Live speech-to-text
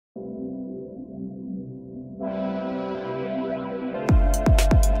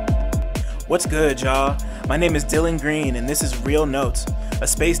What's good, y'all? My name is Dylan Green, and this is Real Notes, a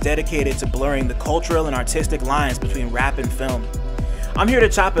space dedicated to blurring the cultural and artistic lines between rap and film. I'm here to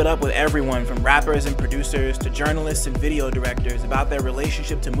chop it up with everyone from rappers and producers to journalists and video directors about their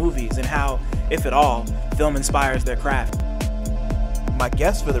relationship to movies and how, if at all, film inspires their craft. My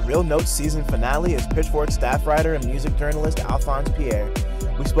guest for the Real Notes season finale is Pitchfork staff writer and music journalist Alphonse Pierre.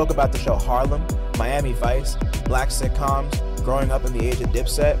 We spoke about the show Harlem, Miami Vice, black sitcoms, growing up in the age of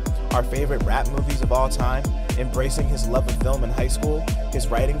Dipset, our favorite rap movies of all time, embracing his love of film in high school, his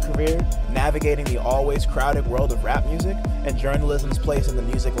writing career, navigating the always crowded world of rap music, and journalism's place in the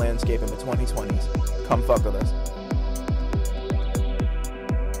music landscape in the 2020s. Come fuck with us.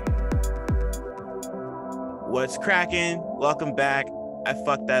 What's cracking? Welcome back. I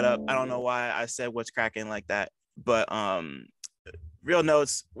fucked that up. I don't know why I said what's cracking like that, but Real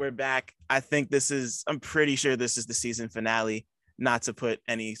Notes, we're back. I'm pretty sure this is the season finale, not to put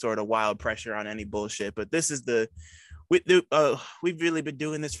any sort of wild pressure on any bullshit, but this is we've really been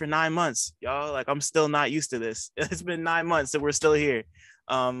doing this for 9 months, y'all. Like, I'm still not used to this. It's been 9 months and we're still here.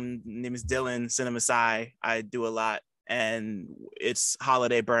 Name is Dylan, CineMasai. I do a lot and it's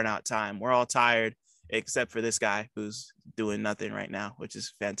holiday burnout time. We're all tired except for this guy who's doing nothing right now, which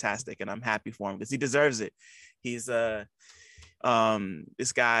is fantastic. And I'm happy for him because he deserves it. He's this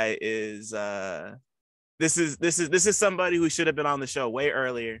guy is this is somebody who should have been on the show way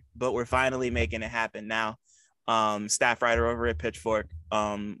earlier, but we're finally making it happen now. Staff writer over at Pitchfork,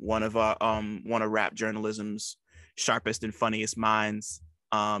 one of rap journalism's sharpest and funniest minds.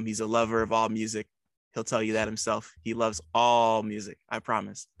 He's a lover of all music. He'll tell you that himself. He loves all music, I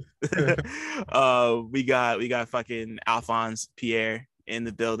promise. We got fucking Alphonse Pierre in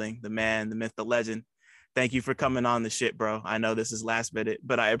the building, the man, the myth, the legend. Thank you for coming on the shit, bro. I know this is last minute,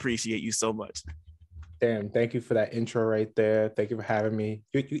 but I appreciate you so much. Damn, thank you for that intro right there. Thank you for having me.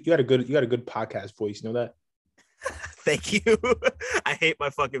 You got a good podcast voice, you know that? Thank you. I hate my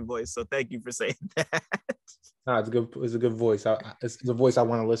fucking voice, so thank you for saying that. No, it's a good voice. It's a voice I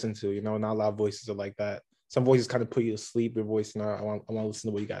want to listen to. You know, not a lot of voices are like that. Some voices kind of put you to sleep. Your voice, you know, I want to listen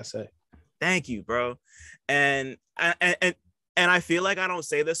to what you gotta say. Thank you, bro. And I feel like I don't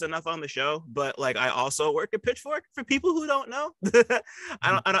say this enough on the show, but like I also work at Pitchfork for people who don't know.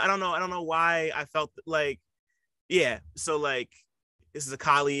 I don't know why I felt like, yeah. So like, this is a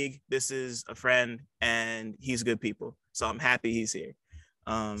colleague, this is a friend, and he's good people. So I'm happy he's here.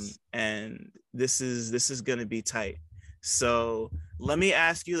 And this is gonna be tight. So let me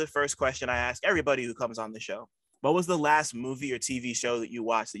ask you the first question I ask everybody who comes on the show. What was the last movie or TV show that you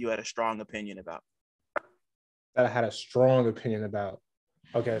watched that you had a strong opinion about? That I had a strong opinion about.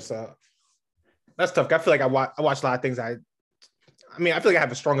 Okay, so that's tough. I feel like I watch a lot of things. I feel like I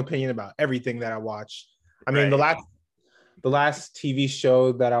have a strong opinion about everything that I watch. I mean, right. the last TV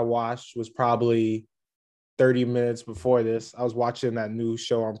show that I watched was probably 30 minutes before this. I was watching that new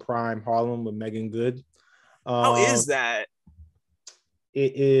show on Prime, Harlem, with Megan Good. How is that?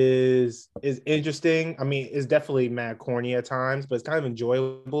 It is interesting. I mean, it's definitely mad corny at times, but it's kind of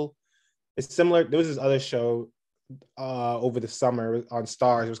enjoyable. It's similar. There was this other show over the summer on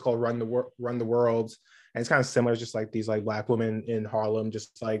Stars. It was called Run the World, and it's kind of similar. It's just like these like black women in Harlem,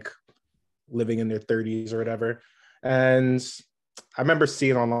 just like living in their 30s or whatever. And I remember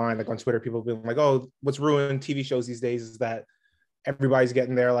seeing online, like on Twitter, people being like, "Oh, what's ruined TV shows these days is that everybody's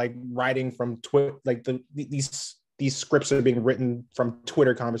getting their like writing from Twitter, like these scripts are being written from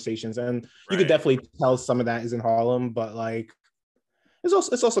Twitter conversations." And you could definitely tell some of that is in Harlem, but like it's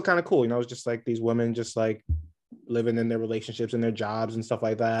also kind of cool, you know. It's just like these women just like living in their relationships and their jobs and stuff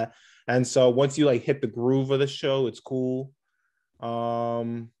like that. And so once you like hit the groove of the show, it's cool.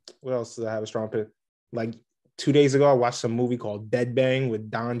 What else did I have a strong opinion? Like 2 days ago, I watched some movie called Dead Bang with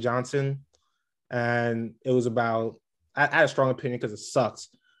Don Johnson, and it was about. I had a strong opinion because it sucks.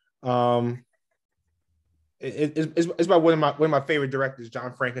 It's about one of my favorite directors,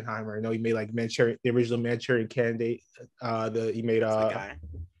 John Frankenheimer. You know, he made like the original Manchurian Candidate. He made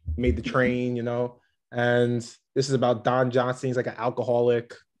The Train, you know. And this is about Don Johnson. He's like an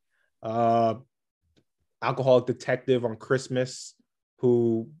alcoholic detective on Christmas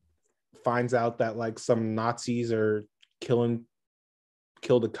who finds out that like some Nazis are killed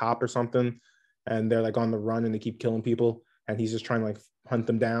a cop or something, and they're like on the run and they keep killing people, and he's just trying to like hunt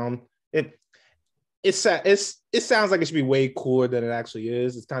them down. It sounds like it should be way cooler than it actually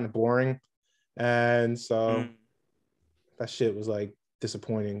is. It's kind of boring, and so that shit was like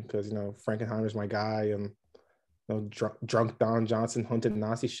disappointing because, you know, Frankenheimer's my guy, and you know, drunk Don Johnson hunting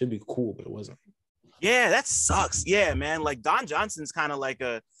Nazis should be cool, but it wasn't. Yeah, that sucks. Yeah, man. Like Don Johnson's kind of like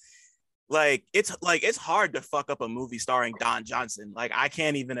like it's hard to fuck up a movie starring Don Johnson. Like I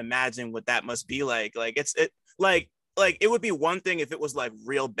can't even imagine what that must be like. Like like it would be one thing if it was like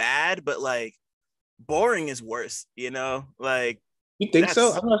real bad, but like boring is worse, you know? Like You think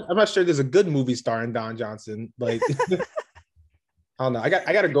so? I'm not sure there's a good movie starring Don Johnson. Like I don't know. I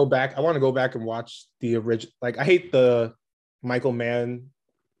got to go back. I want to go back and watch the original. Like I hate the Michael Mann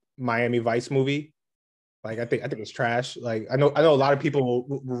Miami Vice movie. Like I think it's trash. Like I know a lot of people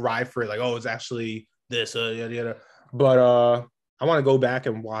will ride for it. Like, oh, it's actually this, yada yada. But I want to go back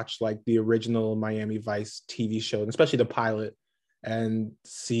and watch like the original Miami Vice TV show, and especially the pilot, and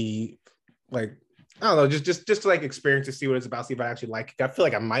see like I don't know, just to like experience to see what it's about, see if I actually like it. I feel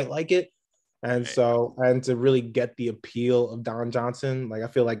like I might like it. And so, and to really get the appeal of Don Johnson, like I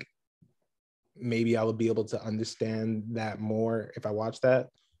feel like maybe I would be able to understand that more if I watch that.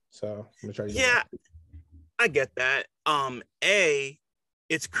 So I'm gonna try to. Yeah, I get that.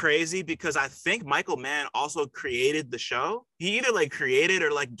 It's crazy because I think Michael Mann also created the show. He either like created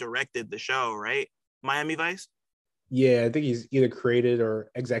or like directed the show, right? Miami Vice. Yeah, I think he's either created or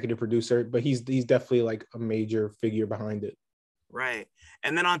executive producer, but he's definitely like a major figure behind it. Right.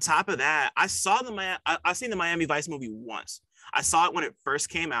 And then on top of that, I've seen the Miami Vice movie once. I saw it when it first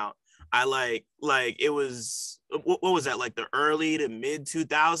came out. I like it was what was that, like the early to mid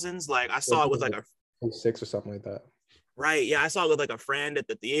 2000s? Like I saw it with like a 6 or something like that. Right. Yeah, I saw it with like a friend at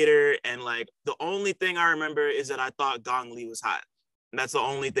the theater, and like the only thing I remember is that I thought Gong Li was hot. And that's the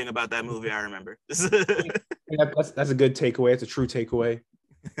only thing about that movie I remember. That's a good takeaway. It's a true takeaway.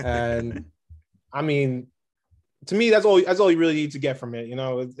 And I mean, to me, that's all you really need to get from it. You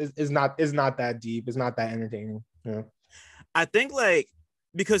know, it's not that deep. It's not that entertaining. You know? I think like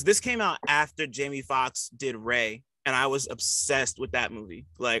because this came out after Jamie Foxx did Ray, and I was obsessed with that movie.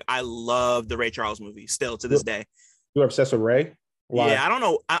 Like I love the Ray Charles movie still to this day. You're obsessed with Ray? Why? Yeah, I don't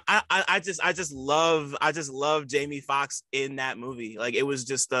know. I just love Jamie Foxx in that movie. Like it was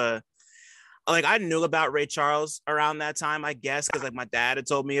just like I knew about Ray Charles around that time, I guess, because like my dad had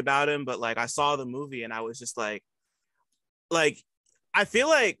told me about him. But like I saw the movie and I was just like I feel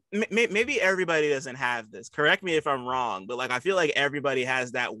like maybe everybody doesn't have this. Correct me if I'm wrong, but like I feel like everybody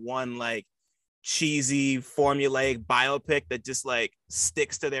has that one like cheesy formulaic biopic that just like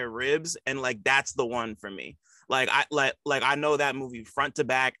sticks to their ribs, and like that's the one for me. Like I know that movie front to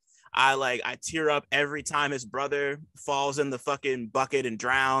back. I tear up every time his brother falls in the fucking bucket and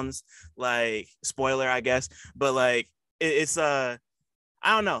drowns. Like spoiler, I guess, but like it's I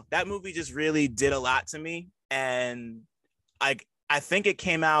don't know. That movie just really did a lot to me, and like I think it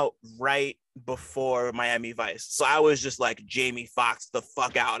came out right before Miami Vice, so I was just like Jamie Foxx the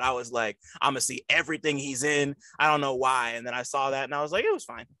fuck out. I was like, I'm gonna see everything he's in. I don't know why, and then I saw that and I was like, it was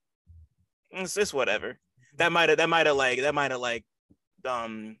fine. It's just whatever. That might have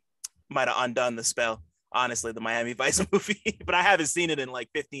undone the spell, honestly, the Miami Vice movie. But I haven't seen it in like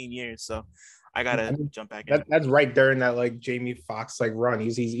 15 years, so I gotta jump back in. That's right during that like Jamie Foxx like run.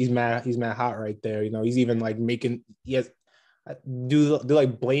 He's mad hot right there. You know, he's even like making do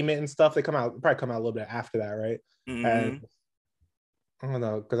like Blame It and stuff. They probably come out a little bit after that, right? Mm-hmm. And I don't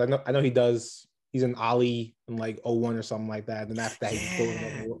know, because I know he's in Ollie in like 01 or something like that. And after that,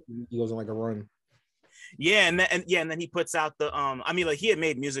 he goes on like a run. Yeah, and then he puts out the I mean, like he had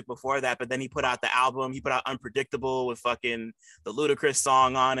made music before that, but then he put out the album. He put out Unpredictable with fucking the Ludacris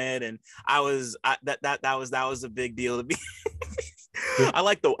song on it, and that was a big deal to me. I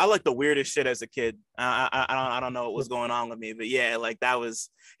like the weirdest shit as a kid. I don't know what was going on with me, but yeah, like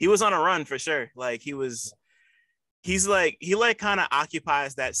he was on a run for sure. Like he kind of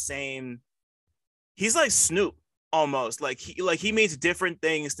occupies that same. He's like Snoop almost. Like he means different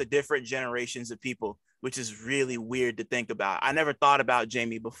things to different generations of people, which is really weird to think about. I never thought about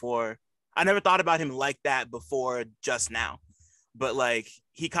Jamie before. I never thought about him like that before just now. But like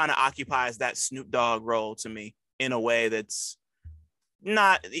he kind of occupies that Snoop Dogg role to me in a way that's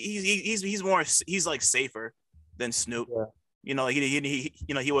not. He's more. He's like safer than Snoop. Yeah. You know,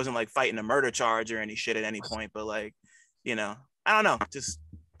 he wasn't like fighting a murder charge or any shit at any point. But like, you know, I don't know. Just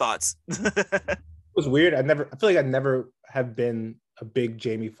thoughts. It was weird. I feel like I never have been a big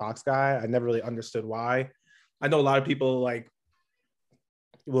Jamie Foxx guy. I never really understood why. I know a lot of people like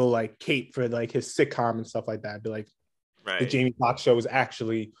will like cape for like his sitcom and stuff like that. Be like, right, the Jamie Foxx show was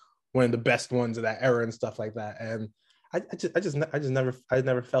actually one of the best ones of that era and stuff like that. And I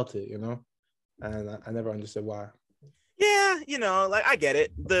never felt it, you know, and I never understood why. Yeah, you know, like I get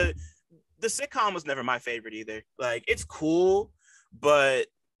it. The sitcom was never my favorite either. Like it's cool, but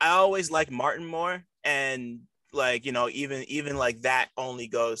I always liked Martin more, and like, you know, even like that only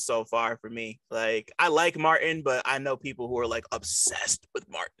goes so far for me. Like, I like Martin, but I know people who are like obsessed with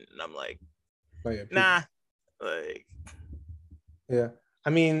Martin, and I'm like, Oh, yeah, nah. Like, yeah. I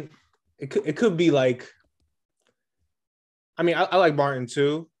mean, it could be like, I mean, I like Martin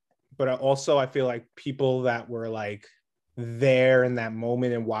too, but I feel like people that were like there in that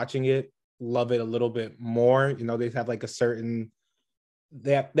moment and watching it love it a little bit more. You know, they have like a certain,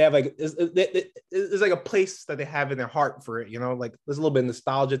 they have like, it's like a place that they have in their heart for it. You know, like there's a little bit of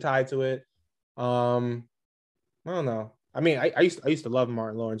nostalgia tied to it. I don't know. I mean, I used to love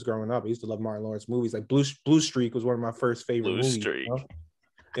Martin Lawrence growing up. I used to love Martin Lawrence movies. Like Blue Streak was one of my first favorite Blue movies. Streak.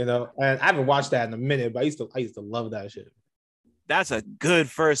 You know, and I haven't watched that in a minute, but I used to love that shit. That's a good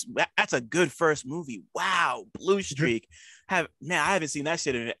first. That's a good first movie. Wow, Blue Streak. I haven't seen that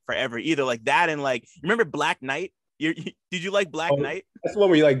shit in forever either. Like that, and like, remember Black Knight? Did you like Black Knight? That's the one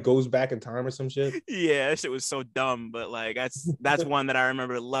where he like goes back in time or some shit. Yeah, that shit was so dumb, but like that's one that I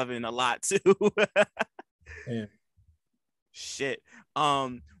remember loving a lot too. Yeah. Shit.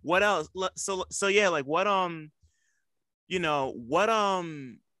 What else? So yeah, like what you know, what's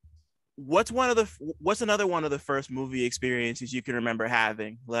another one of the first movie experiences you can remember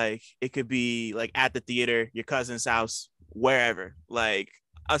having? Like, it could be like at the theater, your cousin's house, wherever. Like,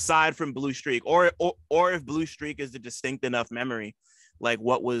 aside from Blue Streak, or if Blue Streak is a distinct enough memory, like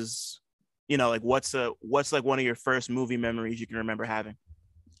what was, you know, like what's like one of your first movie memories you can remember having?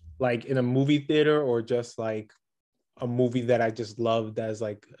 Like in a movie theater, or just like a movie that I just loved as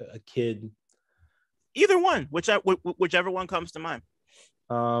like a kid? Either one, whichever one comes to mind.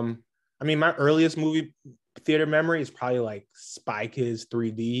 I mean, my earliest movie theater memory is probably like Spy Kids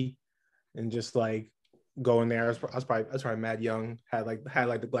 3D, and just like going there. I was probably mad young, had like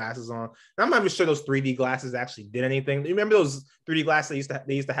the glasses on. And I'm not even sure those 3D glasses actually did anything. You remember those 3D glasses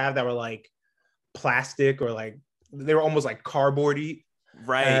they used to have that were like plastic, or like they were almost like cardboardy?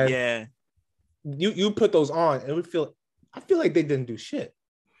 Right. And yeah. You put those on, and I feel like they didn't do shit.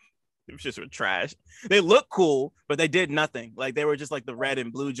 It was just trash. They look cool, but they did nothing. Like, they were just like the red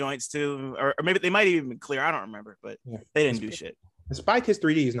and blue joints too, or maybe they might even been clear. I don't remember, but yeah, they didn't do shit. The Spy Kids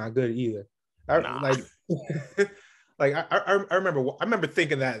 3D is not good either. Like, like I remember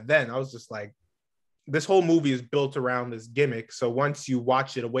thinking that then. I was just like, this whole movie is built around this gimmick. So once you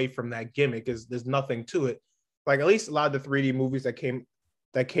watch it away from that gimmick, there's nothing to it. Like, at least a lot of the 3D movies that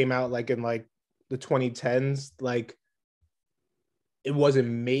came out like in like the 2010s, like, it wasn't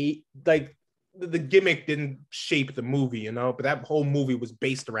made, like, the gimmick didn't shape the movie, you know, but that whole movie was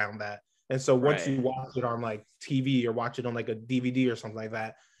based around that. And so once you watch it on like TV, or watch it on like a DVD or something like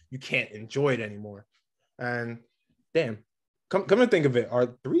that, you can't enjoy it anymore. And damn, come to think of it, are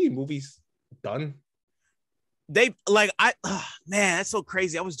 3D movies done? They like, man, that's so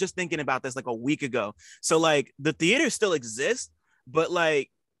crazy. I was just thinking about this like a week ago. So like, the theater still exists, but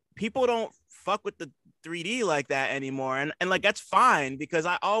like, people don't fuck with the 3D like that anymore, and like, that's fine, because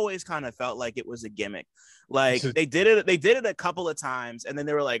I always kind of felt like it was a gimmick. Like, they did it a couple of times, and then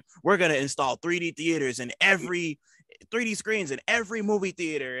they were like, we're gonna install 3D theaters in every 3D screens in every movie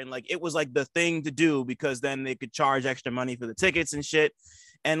theater, and like, it was like the thing to do, because then they could charge extra money for the tickets and shit.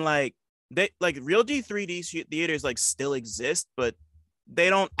 And like, they like real D 3D theaters like still exist, but they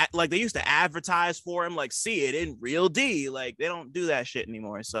don't, like, they used to advertise for them, like, see it in real D. Like, they don't do that shit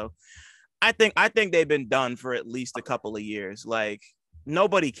anymore. So I think they've been done for at least a couple of years. Like,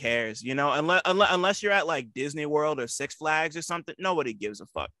 nobody cares, you know, unless you're at like Disney World or Six Flags or something. Nobody gives a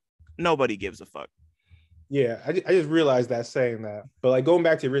fuck. Nobody gives a fuck. Yeah, I just realized that saying that. But like, going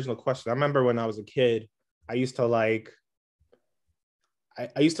back to the original question, I remember when I was a kid, I used to like, I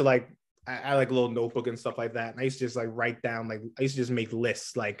had like a little notebook and stuff like that. And I used to just like write down, like, I used to just make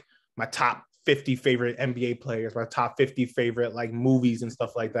lists, like my top 50 favorite NBA players, my top 50 favorite like movies and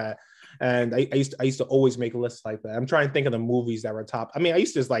stuff like that. And I used to always make lists like that. I'm trying to think of the movies that were top. I mean, I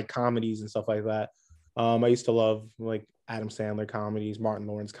used to just like comedies and stuff like that. I used to love like Adam Sandler comedies, Martin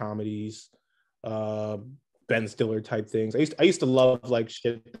Lawrence comedies, Ben Stiller type things. I used to love like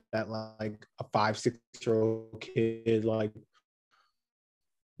shit that like a 5-6-year-old kid like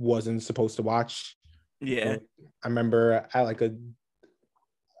wasn't supposed to watch. Yeah. I remember I had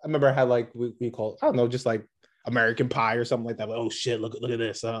like we call, I don't know, just like American Pie or something like that. Like, oh shit, look at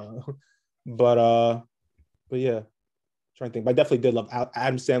this. But yeah, I'm trying to think. But I definitely did love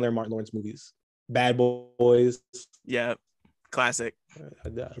Adam Sandler, Martin Lawrence movies. Bad Boys. Yeah, classic. I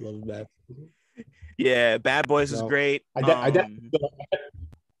love Bad Boys. Yeah, Bad Boys is great. I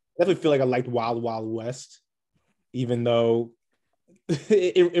definitely feel like I liked Wild Wild West, even though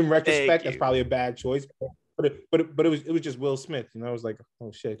in retrospect that's probably a bad choice. it was just Will Smith. You know, I was like,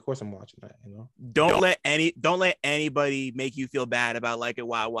 oh shit, of course I'm watching that. You know, don't let anybody make you feel bad about liking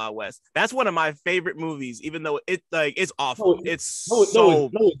Wild Wild West. That's one of my favorite movies, even though it's awful. It's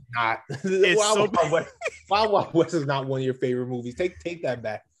not. It's so Wild Wild West is not one of your favorite movies. Take that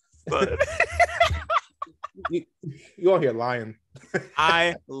back. But you all here lying.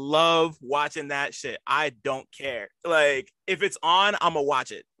 I love watching that shit. I don't care. Like, if it's on, I'm gonna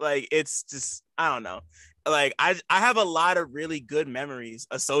watch it. Like, it's just, I don't know. Like, I have a lot of really good memories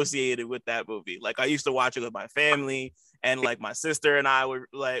associated with that movie. Like, I used to watch it with my family, and like my sister and I were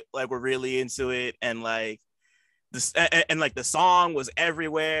were really into it, and like this, and like the song was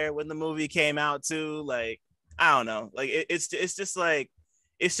everywhere when the movie came out too. Like, I don't know. Like, it's just like,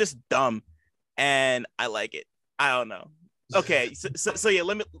 it's just dumb, and I like it. I don't know. Okay, so yeah,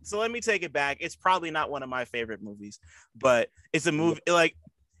 let me take it back. It's probably not one of my favorite movies, but it's a movie. Like,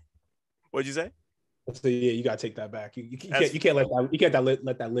 what'd you say? So yeah, you gotta take that back. You can't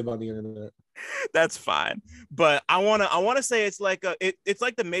let that live on the internet. That's fine, but I wanna say it's like it's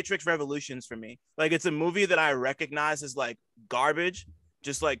like the Matrix Revolutions for me. Like, it's a movie that I recognize as like garbage,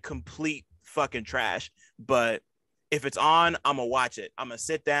 just like complete fucking trash. But if it's on, I'm gonna watch it. I'm gonna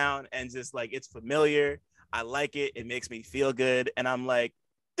sit down and just like, it's familiar. I like it. It makes me feel good, and I'm like,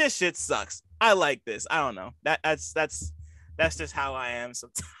 this shit sucks. I like this. I don't know. That's just how I am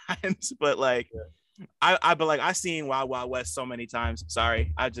sometimes. But like, yeah. I've seen Wild Wild West so many times.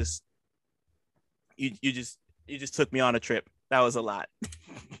 Sorry, you just took me on a trip. That was a lot.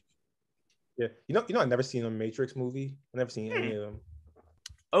 Yeah, you know, I've never seen a Matrix movie. I've never seen any of them.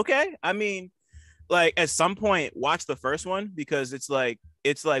 Okay, I mean, like, at some point, watch the first one, because it's like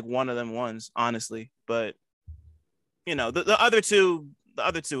one of them ones, honestly. But you know, the other two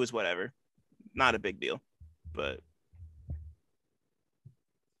is whatever, not a big deal. But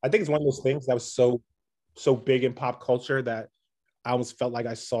I think it's one of those things that was so big in pop culture that I almost felt like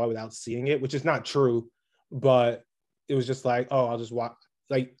I saw it without seeing it, which is not true. But it was just like, oh, I'll just watch.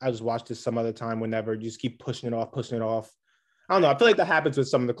 Like, I just watch this some other time whenever. You just keep pushing it off. I don't know. I feel like that happens with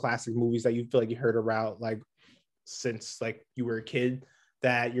some of the classic movies that you feel like you heard about like since like you were a kid,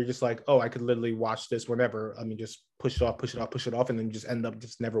 that you're just like, oh, I could literally watch this whenever. I mean, just push it off, and then you just end up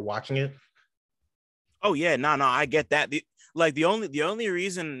just never watching it. Oh yeah, no, I get that. The only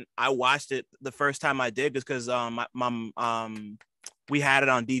reason I watched it the first time I did was because we had it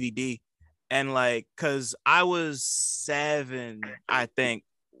on DVD, and like, because I was 7, I think,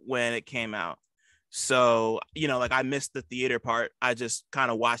 when it came out. So, you know, like, I missed the theater part. I just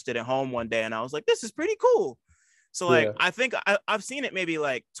kind of watched it at home one day, and I was like, this is pretty cool. So like, yeah. I think I've seen it maybe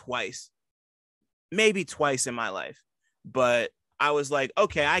twice in my life, but I was like,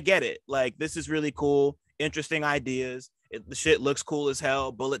 okay, I get it. Like, this is really cool, interesting ideas. The shit looks cool as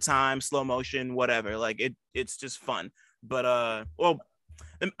hell. Bullet time, slow motion, whatever. Like, it's just fun. But well,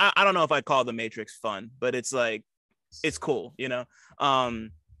 I don't know if I'd call The Matrix fun, but it's like, it's cool, you know.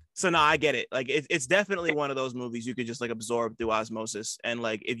 So no, I get it. Like, it's definitely one of those movies you could just like absorb through osmosis. And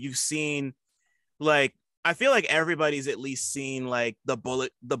like, if you've seen, like, I feel like everybody's at least seen like the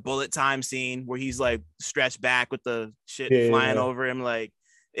bullet time scene where he's like stretched back with the shit flying over him. Like,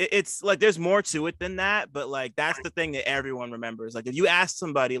 it's like, there's more to it than that, but like, that's the thing that everyone remembers. Like, if you ask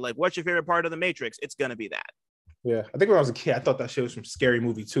somebody like, what's your favorite part of The Matrix, it's gonna be that. Yeah, I think when I was a kid, I thought that shit was from Scary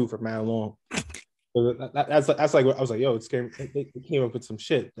Movie 2 for mad long. That's like I was like, yo, it's scary. They came up with some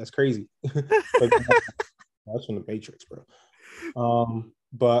shit. That's crazy. Like, that's from The Matrix, bro.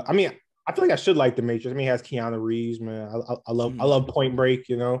 But I mean, I feel like I should like The Matrix. I mean, it has Keanu Reeves, man. I love Point Break,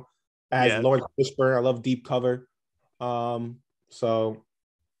 you know. It has Lawrence Fishburne. I love Deep Cover. So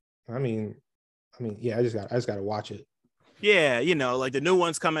I mean, yeah, I just gotta watch it. Yeah, you know, like, the new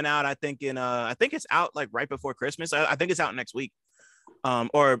one's coming out, I think it's out like right before Christmas. I think it's out next week.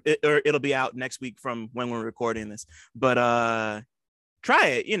 Or it'll be out next week from when we're recording this. But try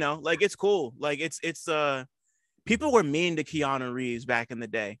it, you know, like, it's cool. Like, it's people were mean to Keanu Reeves back in the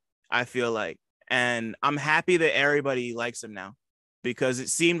day, I feel like, and I'm happy that everybody likes him now, because it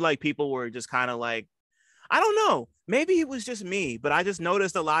seemed like people were just kind of like, I don't know, maybe it was just me, but I just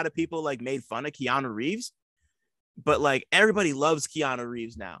noticed a lot of people like made fun of Keanu Reeves, but like, everybody loves Keanu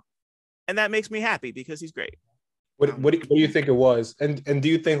Reeves now, and that makes me happy because he's great. What do you think it was? And do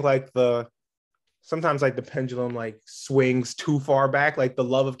you think like sometimes like the pendulum like swings too far back? Like, the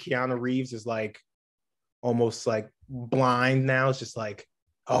love of Keanu Reeves is like almost like blind now. It's just like,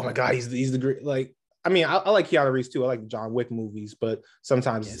 oh my God, he's the great. Like, I mean, I like Keanu Reeves too. I like the John Wick movies, but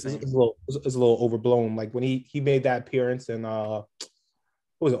sometimes it's a little overblown. Like, when he made that appearance in what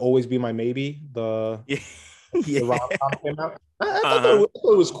was it, Always Be My Maybe? The rom-com came out. I thought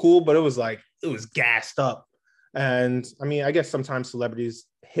it was cool, but it was gassed up. And I mean, I guess sometimes celebrities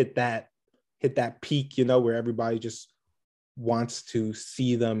hit that peak, where everybody just wants to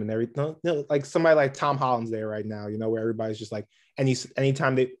see them and everything. Like somebody like Tom Holland's there right now, where everybody's just like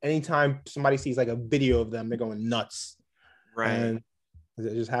anytime somebody sees like a video of them, they're going nuts. Right. And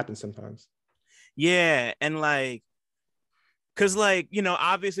it just happens sometimes. Yeah, and like, because like,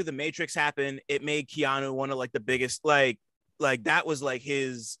 obviously the Matrix happened. It made Keanu one of like the biggest, like that was like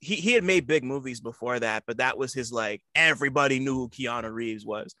his, he had made big movies before that, but that was his, like, everybody knew who Keanu Reeves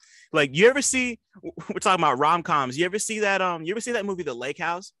was. Like, you ever see, we're talking about rom-coms, you ever see that movie The Lake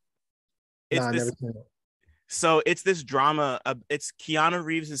House? No, It's I never this, seen it. so it's this drama, it's Keanu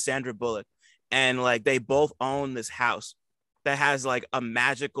Reeves and Sandra Bullock, and like they both own this house that has like a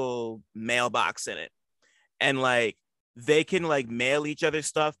magical mailbox in it, and like they can like mail each other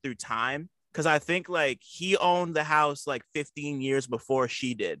stuff through time, because I think like he owned the house like 15 years before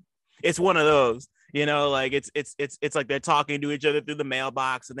she did. It's one of those, like it's like they're talking to each other through the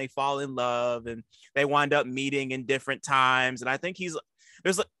mailbox and they fall in love and they wind up meeting in different times. And I think he's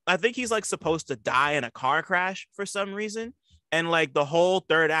like supposed to die in a car crash for some reason. And like the whole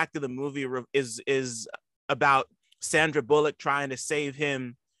third act of the movie is about Sandra Bullock trying to save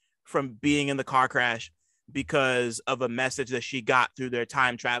him from being in the car crash because of a message that she got through their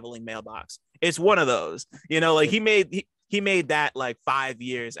time traveling mailbox. It's one of those, like he made that like 5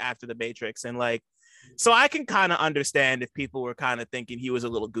 years after the Matrix. And like, so I can kind of understand if people were kind of thinking he was a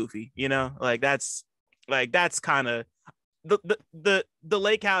little goofy, like that's kind of the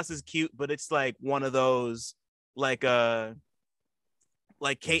Lake House is cute, but it's like one of those like Kate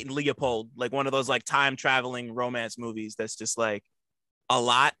and Leopold, like one of those like time traveling romance movies that's just like a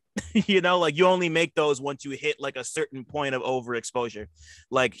lot. Like you only make those once you hit like a certain point of overexposure.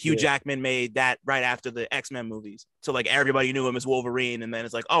 Like Hugh Jackman made that right after the X-Men movies, so like everybody knew him as Wolverine, and then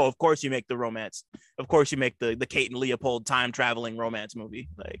it's like, oh, of course you make the romance, of course you make the Kate and Leopold time traveling romance movie.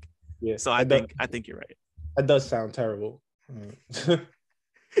 Like, so I think you're right. That does sound terrible.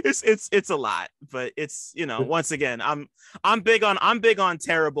 It's a lot, but it's, once again, I'm big on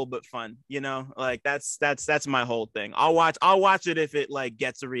terrible but fun, like that's my whole thing. I'll watch it if it like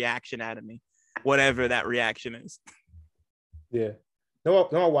gets a reaction out of me, whatever that reaction is. Yeah. No,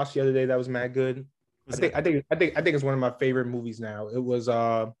 I watched the other day that was mad good. I think it's one of my favorite movies now. It was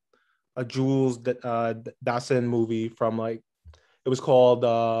a Jules Dassin movie from like, it was called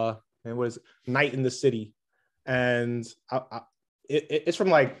and what is it? Night in the City. And it's from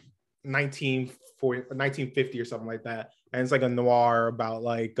like 1950 or something like that. And it's like a noir about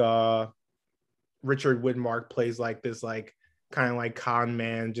like Richard Widmark plays like this like kind of like con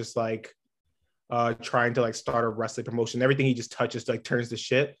man, just like trying to like start a wrestling promotion. Everything he just touches like turns to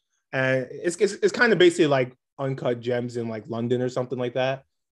shit. And it's kind of basically like Uncut Gems in like London or something like that.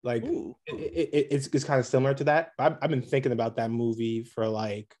 Like it's kind of similar to that. I've been thinking about that movie for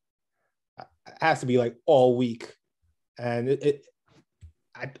like, it has to be like all week. And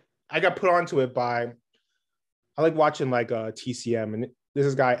I got put onto it by, I like watching like TCM, and this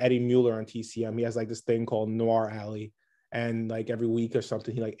is guy Eddie Mueller on TCM. He has like this thing called Noir Alley, and like every week or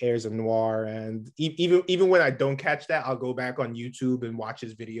something he like airs a noir. And even when I don't catch that, I'll go back on YouTube and watch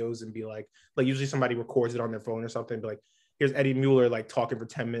his videos and be like usually somebody records it on their phone or something, be like, here's Eddie Mueller like talking for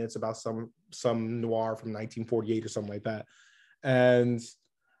 10 minutes about some noir from 1948 or something like that. And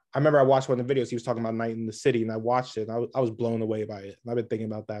I remember I watched one of the videos. He was talking about Night in the City, and I watched it. And I was blown away by it. And I've been thinking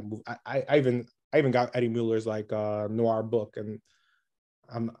about that movie. I even got Eddie Mueller's like noir book, and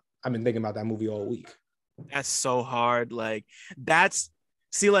I've been thinking about that movie all week. That's so hard. Like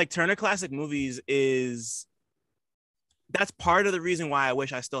like Turner Classic Movies that's part of the reason why I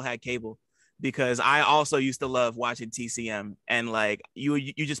wish I still had cable, because I also used to love watching TCM, and like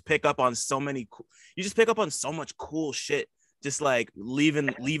you just pick up on so much cool shit just like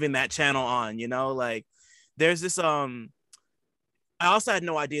leaving that channel on, like there's this I also had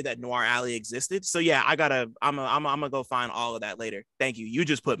no idea that Noir Alley existed. So yeah, I'm gonna go find all of that later. Thank you. You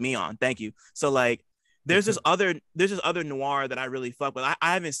just put me on. Thank you. So like there's this other noir that I really fuck with. I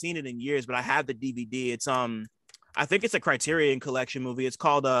haven't seen it in years, but I have the DVD. It's I think it's a Criterion Collection movie. It's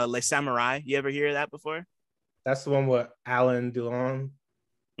called Les Samurai. You ever hear that before? That's the one with Alain Delon.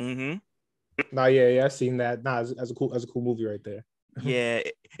 Mm-hmm. Nah, yeah, I've seen that. Nah, as a cool movie right there. Yeah,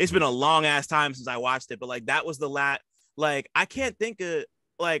 it's been a long ass time since I watched it, but like that was the like I can't think of,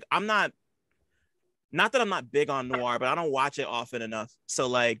 like, I'm not that I'm not big on noir, but I don't watch it often enough. So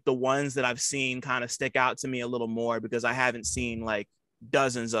like the ones that I've seen kind of stick out to me a little more because I haven't seen like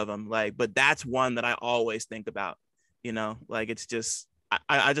dozens of them. Like, but that's one that I always think about, like it's just,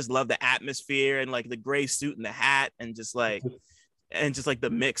 I just love the atmosphere and like the gray suit and the hat and just like the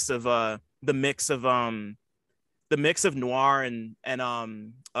mix of the mix of noir and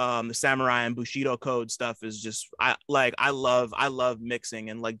the samurai and bushido code stuff is just I love mixing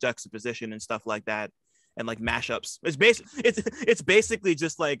and like juxtaposition and stuff like that, and like mashups. It's basically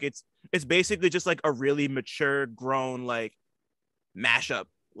just like it's basically just like a really mature grown like mashup.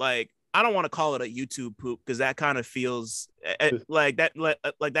 Like I don't want to call it a YouTube poop because that kind of feels like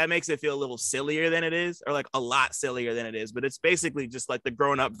that makes it feel a little sillier than it is, or like a lot sillier than it is. But it's basically just like the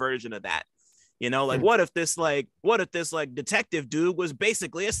grown up version of that. You know, like what if this detective dude was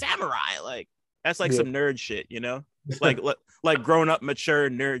basically a samurai? Like that's like some nerd shit, you know, like grown up mature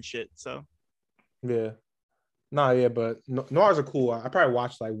nerd shit. So yeah, but noirs are cool. I probably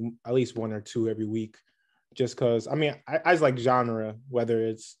watch like at least one or two every week, just because I mean I just like genre, whether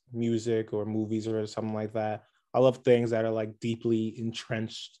it's music or movies or something like that. I love things that are like deeply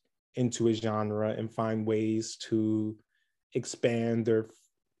entrenched into a genre and find ways to expand or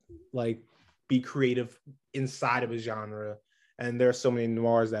like be creative inside of a genre. And there are so many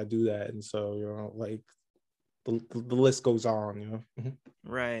noirs that do that, and so you know, like the list goes on, you know.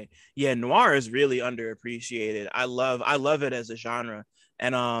 right, yeah, noir is really underappreciated. I love it as a genre,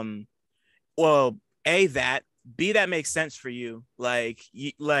 and well, that B, that makes sense for you. Like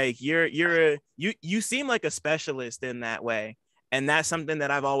you seem like a specialist in that way, and that's something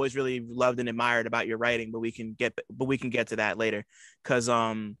that I've always really loved and admired about your writing. But we can get to that later, because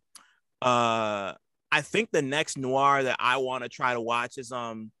I think the next noir that I want to try to watch is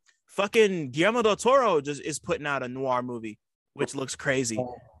fucking Guillermo del Toro just is putting out a noir movie, which looks crazy.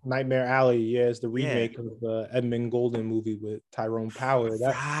 Nightmare Alley, yeah, it's the remake of the Edmund Golden movie with Tyrone Power.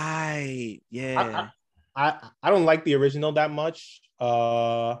 Right, yeah. I don't like the original that much,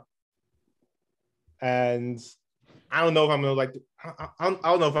 and I don't know if I'm gonna like. I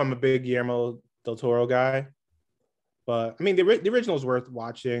don't know if I'm a big Guillermo del Toro guy, but I mean the original is worth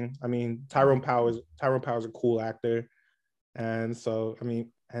watching. I mean Tyrone Power's a cool actor, and so I mean,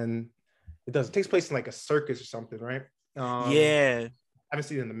 and it takes place in like a circus or something, right? Yeah. I haven't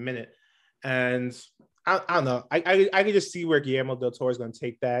seen it in a minute, and I don't know. I can just see where Guillermo del Toro is going to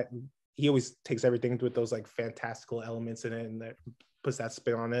take that. He always takes everything with those like fantastical elements in it, and that puts that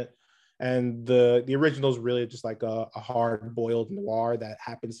spin on it. And the original is really just like a hard boiled noir that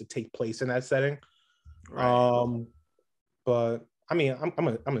happens to take place in that setting. Right. But I mean, I'm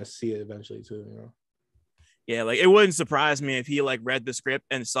gonna see it eventually too. You know. Yeah, like it wouldn't surprise me if he like read the script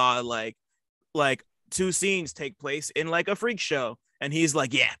and saw like two scenes take place in like a freak show, and he's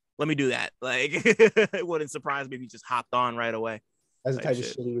like, yeah, let me do that. Like it wouldn't surprise me if he just hopped on right away. That's the type of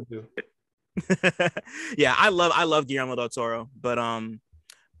shit he would do. Yeah, I love Guillermo del Toro, but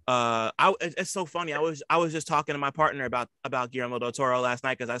it's so funny. I was just talking to my partner about Guillermo del Toro last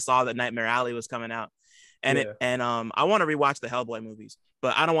night because I saw that Nightmare Alley was coming out, and I want to rewatch the Hellboy movies,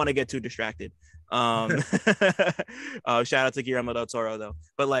 but I don't want to get too distracted. Shout out to Guillermo del Toro though.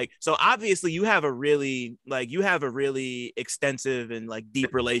 But like, so obviously you have a really extensive and like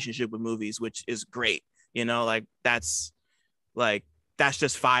deep relationship with movies, which is great. You know, like that's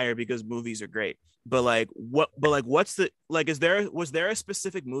just fire because movies are great. But what's the like? Was there a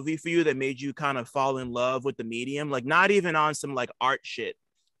specific movie for you that made you kind of fall in love with the medium? Like not even on some like art shit,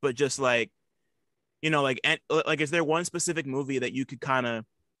 but just like, you know, like, and like, is there one specific movie that you could kind of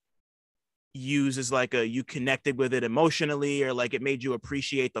use as like you connected with it emotionally, or like it made you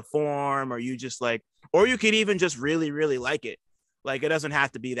appreciate the form, or you just like, or you could even just really, really like it. Like it doesn't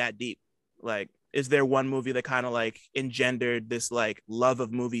have to be that deep. Like, is there one movie that kind of like engendered this like love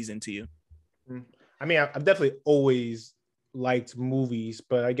of movies into you? I mean, I've definitely always liked movies,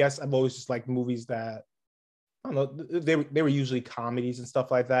 but I guess I've always just liked movies that, I don't know, they were usually comedies and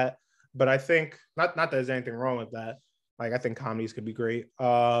stuff like that. But I think not that there's anything wrong with that. Like I think comedies could be great.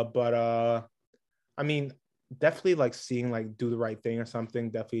 But I mean, definitely like seeing like Do the Right Thing or something,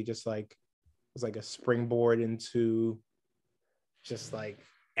 definitely just like it's like a springboard into just like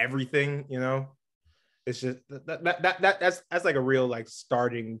everything, you know. It's just that's like a real like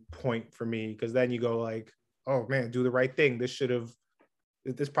starting point for me, because then you go like, oh man, Do the Right Thing. This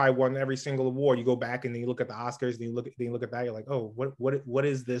probably won every single award. You go back and then you look at the Oscars, and you look at that, you're like, oh, what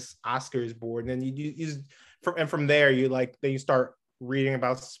is this Oscars board? And then you from there you like, then you start reading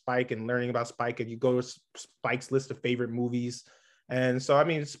about Spike and learning about Spike, and you go to Spike's list of favorite movies. And so I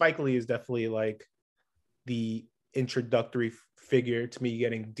mean, Spike Lee is definitely like the introductory figure to me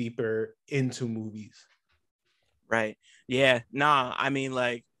getting deeper into movies. Right. Yeah. Nah, I mean,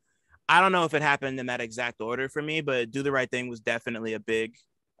 like, I don't know if it happened in that exact order for me, but Do the Right Thing was definitely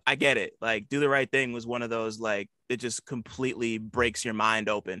I get it. Like, Do the Right Thing was one of those, like, it just completely breaks your mind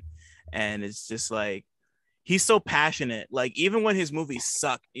open. And it's just like, he's so passionate. Like, even when his movies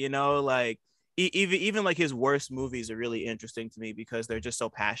suck, you know, like, even like his worst movies are really interesting to me because they're just so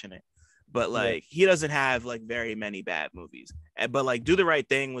passionate. But Yeah. like he doesn't have like very many bad movies. But like Do the Right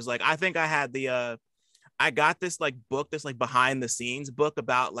Thing was like, I think I had the I got this like book, this like behind the scenes book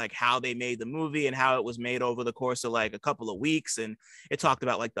about like how they made the movie and how it was made over the course of like a couple of weeks, and it talked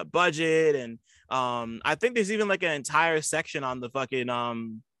about like the budget, and I think there's even like an entire section on the fucking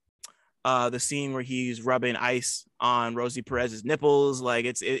the scene where he's rubbing ice on Rosie Perez's nipples. Like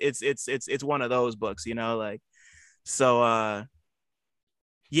it's one of those books, you know, like so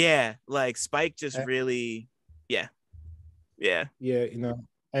yeah, like Spike just Uh, really yeah. Yeah. Yeah,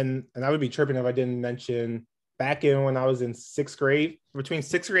 and I would be tripping if I didn't mention back in when I was in sixth grade, between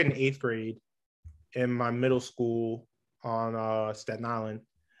sixth grade and eighth grade, in my middle school on Staten Island,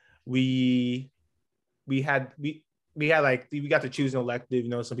 we we had we had like we got to choose an elective.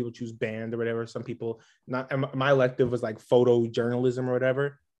 Some people choose band or whatever. Some people not. And my elective was like photojournalism or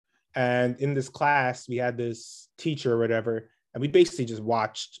whatever. And in this class, we had this teacher or whatever, and we basically just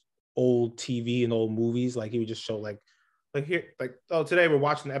watched old TV and old movies. Like he would just show like here, like, oh, today we're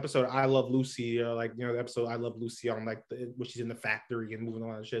watching the episode I Love Lucy, or like, the episode I Love Lucy on like where she's in the factory and moving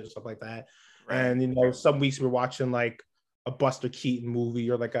on and shit and stuff like that. Right. And some weeks we're watching like a Buster Keaton movie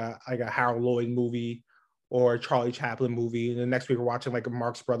or like a Harold Lloyd movie or a Charlie Chaplin movie. And the next week we're watching like a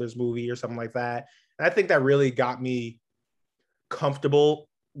Marx Brothers movie or something like that. And I think that really got me comfortable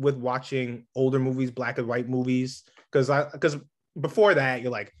with watching older movies, black and white movies. Because before that,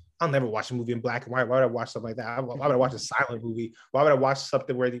 you're like, I'll never watch a movie in black and white. Why would I watch something like that? Why would I watch a silent movie? Why would I watch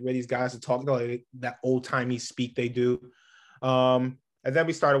something where these guys are talking like that old timey speak they do? And then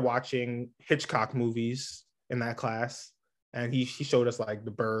we started watching Hitchcock movies in that class, and he showed us like The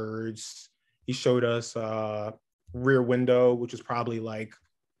Birds. He showed us Rear Window, which was probably like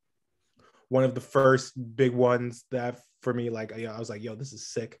one of the first big ones that for me, like, I was like, yo, this is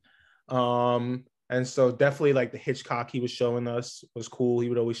sick. And so definitely like the Hitchcock he was showing us was cool. He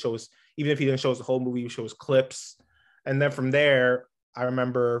would always show us, even if he didn't show us the whole movie, he would show us clips. And then from there, I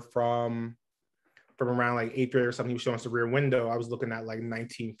remember from around like eighth grade or something, he was showing us the Rear Window. I was looking at like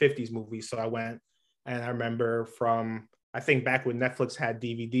 1950s movies. So I went, and I remember I think back when Netflix had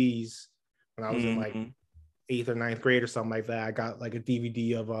DVDs, when I was in like eighth or ninth grade or something like that, I got like a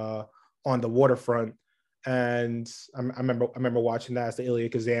DVD of On the Waterfront. And I remember watching that as the Elia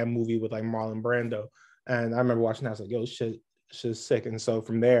Kazan movie with like Marlon Brando. And I remember watching that. I was like, yo, shit is sick. And so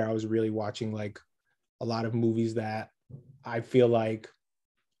from there, I was really watching like a lot of movies that I feel like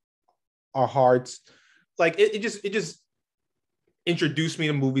are hard. Like it just introduced me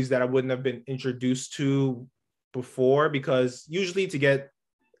to movies that I wouldn't have been introduced to before, because usually to get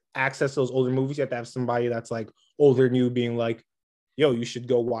access to those older movies, you have to have somebody that's like older than you being like, yo, you should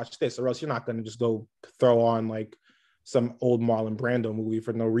go watch this, or else you're not going to just go throw on like some old Marlon Brando movie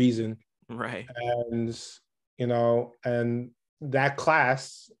for no reason. Right. And, and that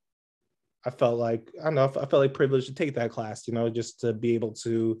class, I felt like privileged to take that class, just to be able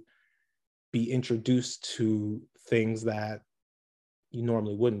to be introduced to things that you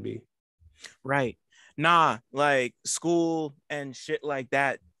normally wouldn't be. Right. Nah, like school and shit like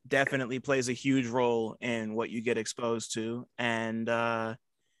that definitely plays a huge role in what you get exposed to. And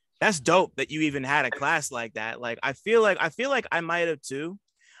that's dope that you even had a class like that. Like I feel like I might have too.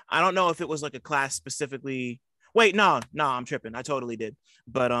 I don't know if it was like a class specifically. Wait, no, I'm tripping. I totally did.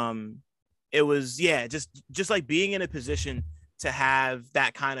 But it was, yeah, just like being in a position to have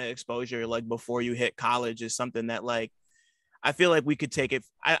that kind of exposure like before you hit college is something that like I feel like we could take it.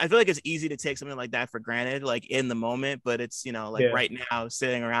 I feel like it's easy to take something like that for granted, like in the moment, but it's, right now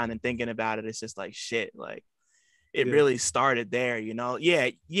sitting around and thinking about it, it's just like shit. Like it really started there,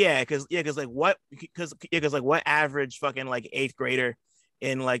 Yeah. Cause like what average fucking like eighth grader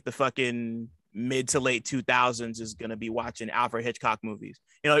in like the fucking mid to late 2000s is going to be watching Alfred Hitchcock movies,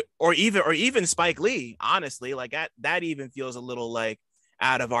 or even Spike Lee, honestly, like that even feels a little like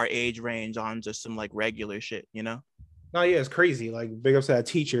out of our age range on just some like regular shit, No, yeah, it's crazy. Like big ups to that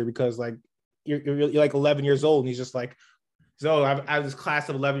teacher, because like you're like 11 years old, and he's just like, so I have this class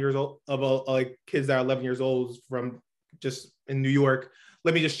of 11 years old of like kids that are 11 years old from just in New York.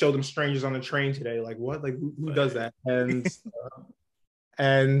 Let me just show them strangers on the train today. Like what? Like who does that?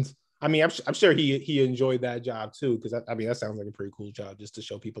 And I mean, I'm sure he enjoyed that job too, because I mean that sounds like a pretty cool job, just to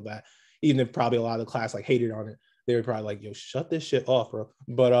show people that, even if probably a lot of the class like hated on it, they were probably like, yo, shut this shit off, bro.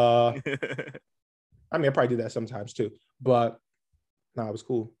 But I mean, I probably do that sometimes too, but no, it was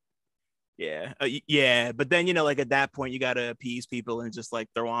cool. Yeah. Yeah. But then, like at that point, you got to appease people and just like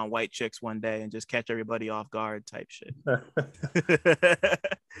throw on white chicks one day and just catch everybody off guard type shit.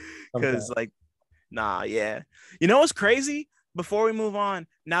 Because like, nah, yeah. You know what's crazy? before we move on,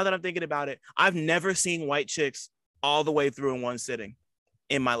 now that I'm thinking about it, I've never seen White Chicks all the way through in one sitting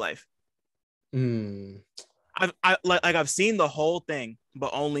in my life. Mm. I've seen the whole thing,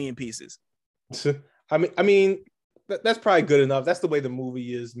 but only in pieces. I mean, that's probably good enough. That's the way the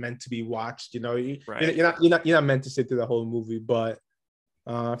movie is meant to be watched. Right. You're not meant to sit through the whole movie, but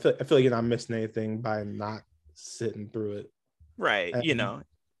I feel like you're not missing anything by not sitting through it. Right. And, You know.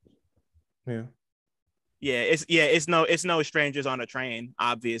 yeah. It's no strangers on a train,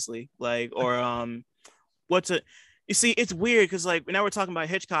 obviously. Like, or you see, it's weird because like now we're talking about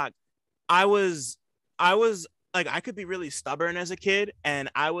Hitchcock. I was like, I could be really stubborn as a kid, and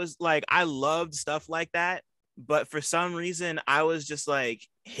I was like, I loved stuff like that, but for some reason I was just like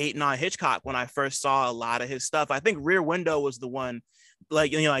hating on Hitchcock when I first saw a lot of his stuff. I think Rear Window was the one,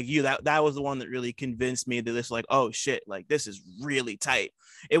 like, like you, that was the one that really convinced me that this, like, oh shit, like this is really tight.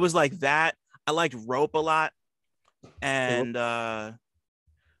 It was like that. I liked Rope a lot, and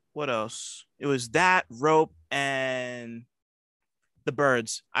what else? It was that, Rope, and The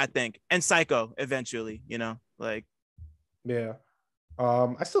Birds, I think, and Psycho eventually, like. Yeah.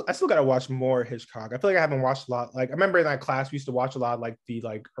 I still gotta watch more Hitchcock. I feel like I haven't watched a lot. Like I remember in that class we used to watch a lot of, like the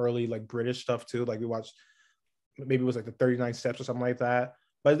like early like British stuff too. Like we watched, maybe it was like the 39 Steps or something like that.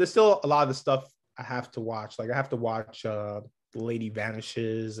 But there's still a lot of the stuff I have to watch. Like I have to watch The Lady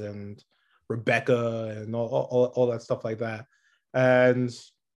Vanishes and Rebecca and all that stuff like that. And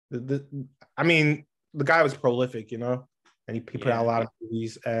I mean, the guy was prolific, and he put out a lot of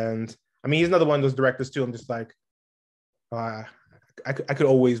movies. And I mean, he's another one of those directors too. I'm just like, I could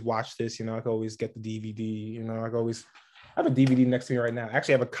always watch this. I could always get the DVD. I have a DVD next to me right now. I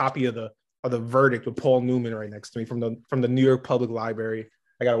actually have a copy of the Verdict with Paul Newman right next to me from the New York Public Library.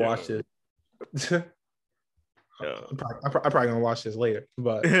 I gotta watch it. I'm probably gonna watch this later,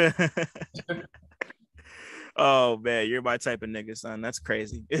 but oh man, you're my type of nigga, son. That's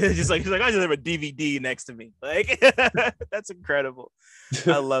crazy. It's just like, he's like, I just have a DVD next to me. Like, that's incredible.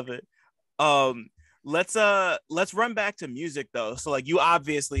 I love it. Let's run back to music though. So like, you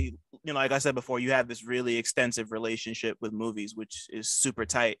obviously, like I said before, you have this really extensive relationship with movies, which is super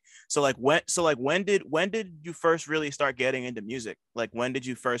tight. So like, when did you first really start getting into music? Like, when did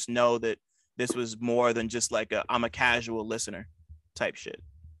you first know that this was more than just like I'm a casual listener type shit?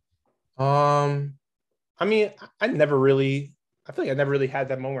 I mean, I feel like I never really had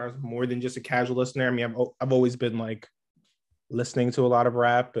that moment where I was more than just a casual listener. I mean, I've always been like listening to a lot of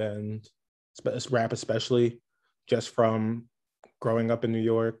rap, and rap especially, just from growing up in New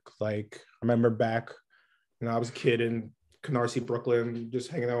York. Like I remember back when I was a kid in Canarsie, Brooklyn, just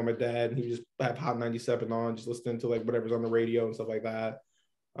hanging out with my dad, and he would just have Hot 97 on, just listening to like whatever's on the radio and stuff like that.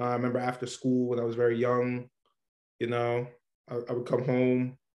 I remember after school when I was very young, I would come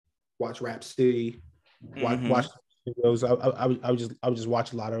home, watch Rap City, watch videos. I would just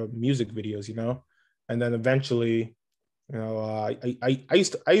watch a lot of music videos, and then eventually, I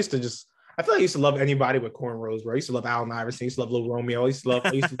used to just, I feel like I used to love anybody with cornrows, bro. I used to love Allen Iverson. I used to love Lil Romeo. I used to love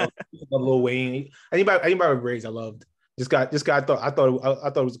Lil Wayne. Anybody with braids, I loved. I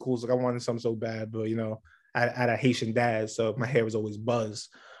thought it was cool. So like I wanted some so bad, but I had a Haitian dad, so my hair was always buzz.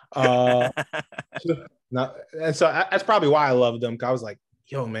 And so that's probably why I loved them. Cause I was like,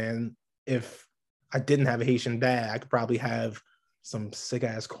 yo, man, if I didn't have a Haitian dad, I could probably have some sick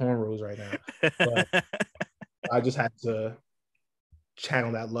ass cornrows right now. But I just had to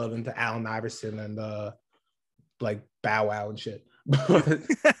channel that love into Allen Iverson and like Bow Wow and shit.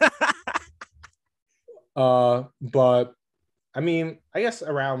 But I mean, I guess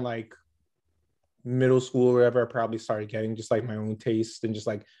around like middle school or whatever, I probably started getting just like my own taste and just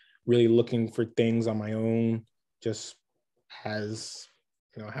like really looking for things on my own, just as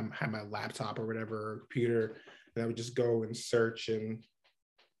have my laptop or whatever, or computer, and I would just go and search. And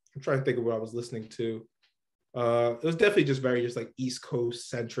I'm trying to think of what I was listening to. It was definitely just very just like East Coast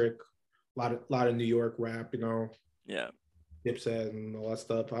centric, a lot of New York rap, Yeah. Dipset and all that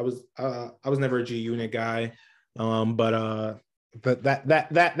stuff. I was never a G Unit guy, but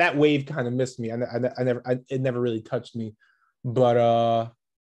that wave kind of missed me. It never really touched me, but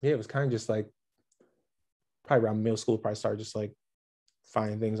yeah, it was kind of just like probably around middle school. Probably started just like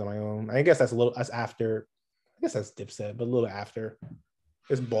finding things on my own. I guess that's after. I guess that's Dipset, but a little after.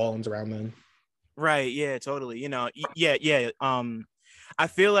 It's Ballins around then. Right. Yeah, totally. Yeah. I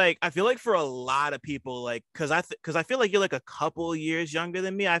feel like for a lot of people, like, cause I feel like you're like a couple years younger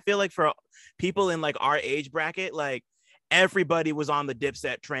than me. I feel like for people in like our age bracket, like everybody was on the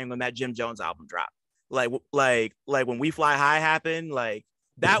Dipset train when that Jim Jones album dropped. Like when We Fly High happened, like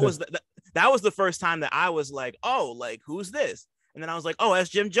that was that was the first time that I was like, oh, like who's this? And then I was like, oh, that's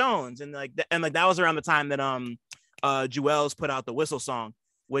Jim Jones. And like that was around the time that Jewels put out the Whistle song,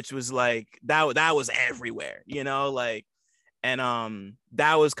 which was like that was everywhere, you know, like, and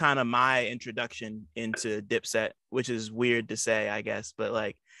that was kind of my introduction into Dipset, which is weird to say, I guess, but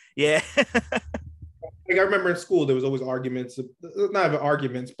like, yeah. Like I remember in school there was always arguments, not even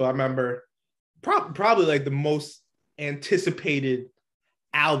arguments, but I remember probably like the most anticipated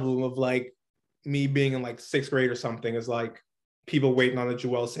album of like me being in like sixth grade or something is like people waiting on the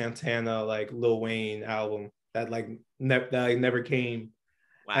Joel Santana like Lil Wayne album that like never came.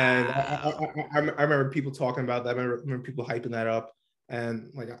 Wow. And I remember people talking about that. I remember people hyping that up,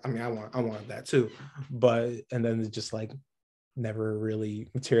 and like I mean I wanted that too, but and then it just like never really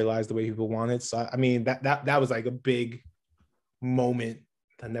materialized the way people wanted. So I mean that was like a big moment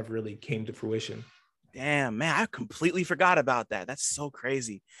that never really came to fruition. Damn, man, I completely forgot about that. That's so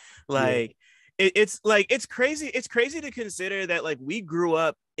crazy. Like, yeah. It's crazy. It's crazy to consider that like we grew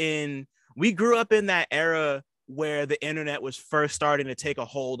up in that era where the internet was first starting to take a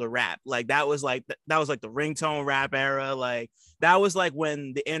hold of rap. Like that was like the ringtone rap era. Like that was like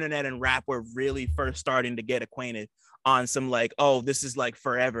when the internet and rap were really first starting to get acquainted on some like, oh, this is like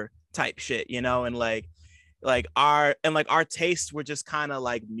forever type shit, you know, and like our tastes were just kind of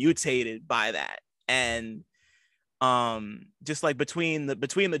like mutated by that. And just like between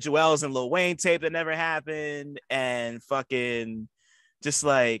the Jewels and Lil Wayne tape that never happened, and fucking just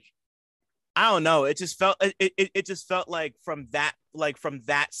like I don't know, it just felt like from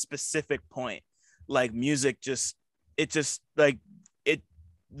that specific point, like music the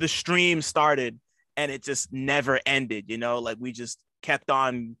stream started and it just never ended, you know, like we just kept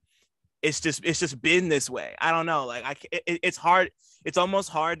on. It's just been this way. I don't know, like it's hard. It's almost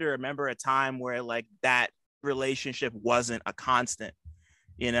hard to remember a time where like that relationship wasn't a constant,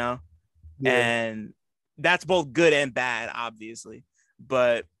 you know? Yeah. And that's both good and bad, obviously,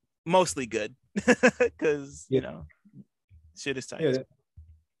 but mostly good because, you know, shit is tight. Yeah.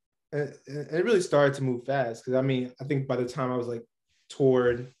 And it really started to move fast because I mean, I think by the time I was like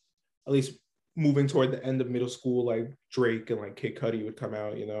at least moving toward the end of middle school, like Drake and like Kid Cudi would come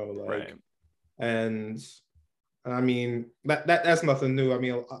out, you know, like, right. And I mean that's nothing new. I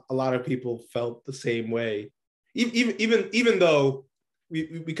mean, a lot of people felt the same way, even though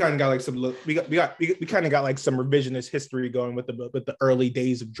we kind of got like some we kind of got like some revisionist history going with the early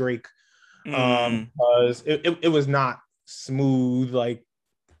days of Drake, because it was not smooth. Like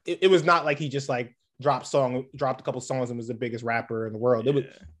it was not like he just like dropped a couple songs and was the biggest rapper in the world. Yeah.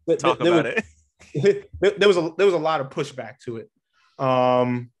 There was a lot of pushback to it.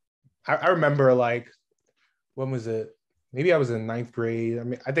 I remember like, when was it? Maybe I was in ninth grade. I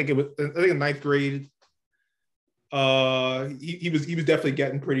mean, I think in ninth grade, he was definitely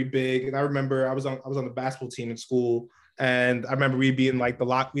getting pretty big. And I remember I was on the basketball team in school, and I remember we'd be in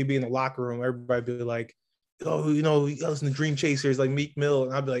the locker room. Everybody would be like, oh, you know, you listen to Dream Chasers like Meek Mill,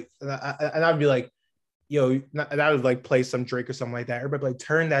 and I'd be like, yo, and I would like play some Drake or something like that. Everybody would like,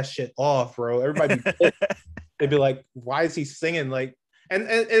 turn that shit off, bro. Everybody, they'd be like, why is he singing? Like, and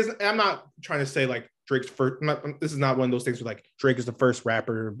I'm not trying to say like Drake's first. This is not one of those things where like Drake is the first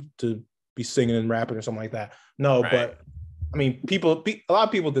rapper to be singing and rapping or something like that. No, right. But I mean, a lot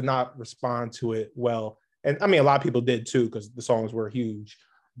of people did not respond to it well, and I mean, a lot of people did too because the songs were huge.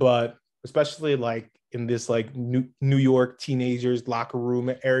 But especially like in this like New York teenagers locker room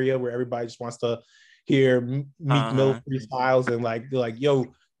area where everybody just wants to hear Meek Mill freestyles and like they're like, yo,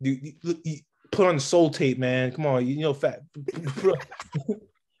 put on the Soul Tape, man. Come on, you know, put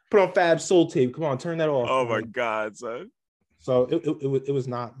on Fab Soul Tape. Come on, turn that off. Oh my God, son. So it was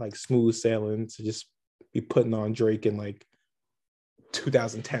not like smooth sailing to just be putting on Drake in like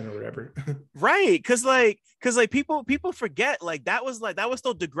 2010 or whatever. Right, because people forget like that was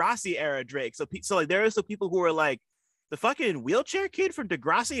still Degrassi era Drake. So like there are still people who are like, the fucking wheelchair kid from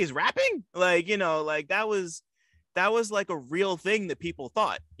Degrassi is rapping, like, you know, like that was like a real thing that people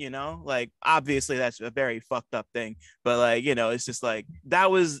thought, you know, like obviously that's a very fucked up thing, but like, you know, it's just like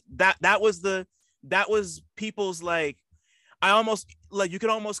that was people's like, I almost like, you could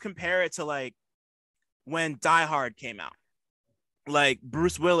almost compare it to like when Die Hard came out. Like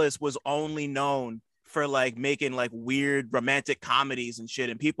Bruce Willis was only known for like making like weird romantic comedies and shit,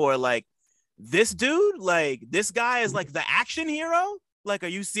 and people are like, this dude, like this guy is like the action hero, like, are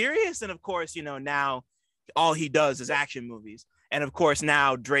you serious? And of course, you know, now all he does is action movies, and of course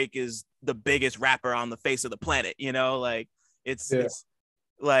now Drake is the biggest rapper on the face of the planet, you know, like it's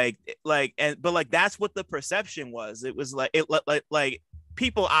like but like that's what the perception was. It was like like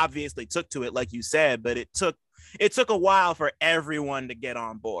people obviously took to it, like you said, but it took a while for everyone to get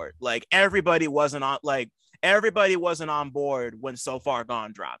on board. Like everybody wasn't on board when So Far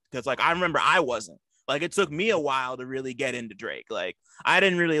Gone dropped, because like I remember I wasn't. Like it took me a while to really get into Drake. Like I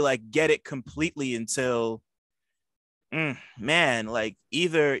didn't really like get it completely until man, like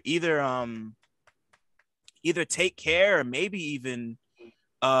either Take Care or maybe even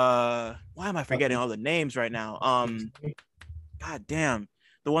why am I forgetting all the names right now? God damn,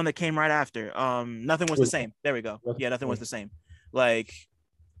 the one that came right after. Nothing Was the Same. There we go. Yeah, Nothing Was the Same. Like,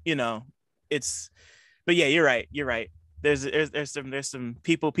 you know, it's but yeah, you're right. You're right. There's some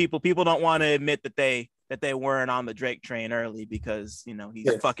people don't want to admit that they weren't on the Drake train early because, you know,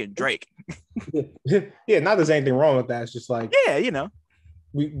 he's fucking Drake. Yeah, not there's anything wrong with that. It's just like, yeah, you know,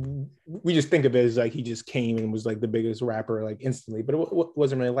 we just think of it as like he just came and was like the biggest rapper like instantly, but it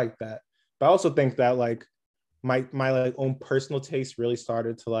wasn't really like that. But I also think that like my like own personal taste really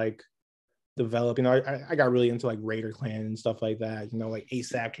started to like develop. You know, I got really into like Raider Clan and stuff like that. You know, like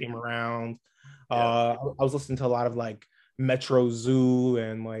ASAP came around. I was listening to a lot of like Metro Zoo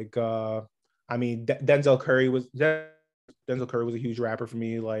and like I mean Denzel Curry was a huge rapper for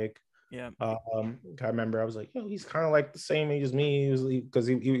me. Like I remember I was like, yo, he's kind of like the same age as me. He was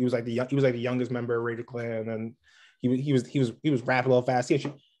like the youngest member of Raider Clan, and he was rapping a little fast.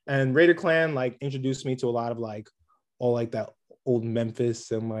 And Raider Clan like introduced me to a lot of like all like that old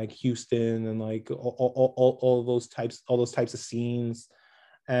Memphis and like Houston and like all those types of scenes.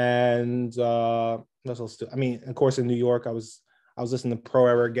 And that's also, I mean, of course, in New York, I was listening to Pro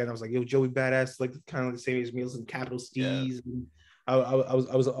Era again. I was like, yo, Joey Badass, like kind of the same age as me. I was in Capital Steez. Yeah. I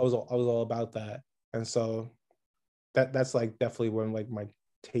was all about that, and so that's like definitely when like my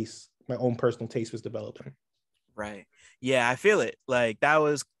own personal taste was developing. Right. Yeah, I feel it. Like that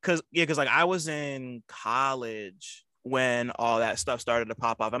was because like I was in college when all that stuff started to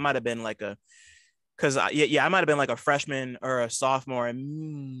pop off. I might have been like I might have been like a freshman or a sophomore,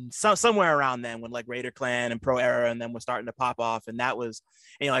 and somewhere around then when like Raider Clan and Pro Era and then was starting to pop off, and that was,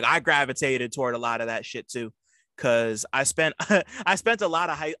 and like I gravitated toward a lot of that shit too, because I spent a lot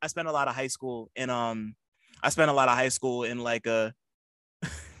of high school in like a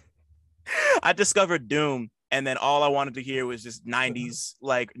I discovered Doom. And then all I wanted to hear was just 90s,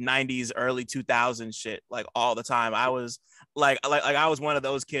 early 2000s shit, like all the time. I was like I was one of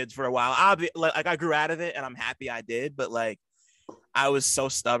those kids for a while. I grew out of it and I'm happy I did. But like, I was so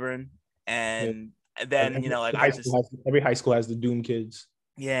stubborn. And then, you know, like every high school has the Doom kids.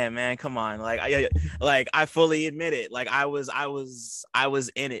 Yeah, man, come on. Like I fully admit it. Like I was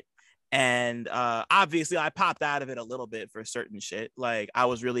in it. And obviously I popped out of it a little bit for certain shit. Like I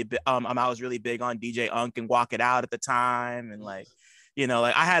was really big on DJ Unk and Walk It Out at the time, and like, you know,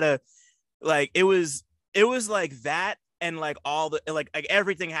 like I had it was like that, and like all the like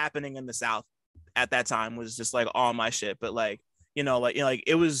everything happening in the South at that time was just like all my shit. But like, you know,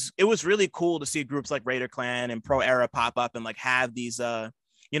 it was really cool to see groups like Raider Clan and Pro Era pop up and like have these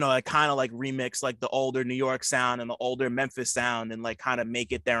you know, like kind of like remix like the older New York sound and the older Memphis sound and like kind of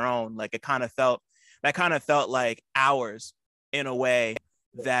make it their own. Like it kind of felt like ours in a way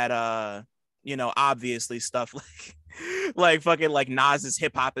that you know, obviously stuff like fucking like Nas's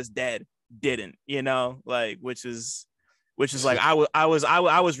Hip Hop Is Dead didn't, you know, like which is like I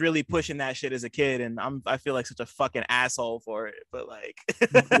was really pushing that shit as a kid, and I feel like such a fucking asshole for it. But like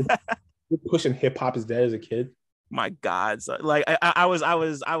you're pushing Hip Hop Is Dead as a kid. My God, so, like I was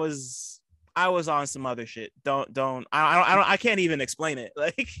on some other shit. I can't even explain it.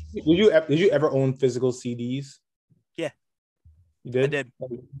 Like, did you ever own physical CDs? Yeah, you did. I did.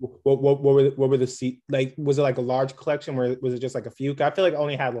 What were the C, like? Was it like a large collection, or was it just like a few? I feel like I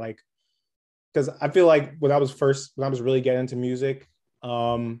only had like, because I feel like when I was really getting into music,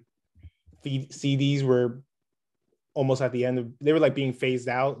 CDs were almost at the end of, they were like being phased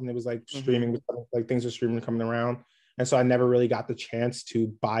out, and it was like streaming, like things were streaming coming around, and so I never really got the chance to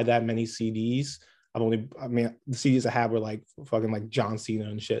buy that many CDs. I mean the CDs I had were like fucking like John Cena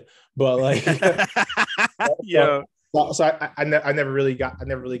and shit, but like yeah. So I never really got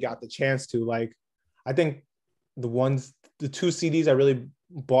the chance to. Like, I think the two CDs I really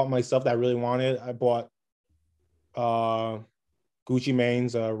bought myself that I really wanted, I bought Gucci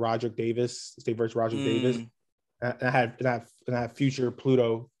Mane's Roderick Davis, State vs. Roderick Davis. And I had Future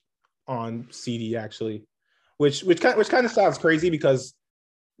Pluto on CD actually, which kind of sounds crazy because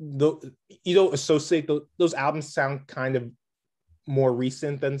you don't associate those albums sound kind of more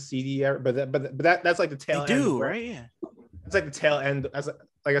recent than CD era, but that's like the tail end. Right? Yeah, it's like the tail end.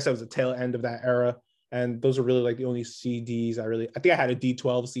 Like I said, it was the tail end of that era, and those are really like the only CDs I think I had a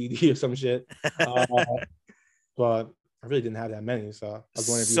D12 CD or some shit, but I really didn't have that many. So I was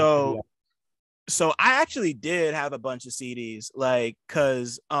wondering if So I actually did have a bunch of CDs, like,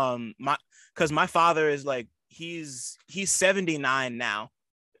 cause my father is like, he's 79 now.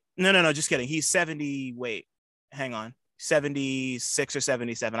 No, just kidding. He's 70. Wait, hang on. 76 or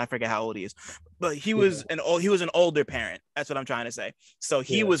 77. I forget how old he is. But he was an older parent. That's what I'm trying to say. So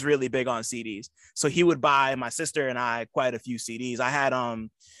he was really big on CDs. So he would buy my sister and I quite a few CDs. I had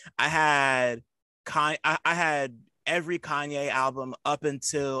every Kanye album up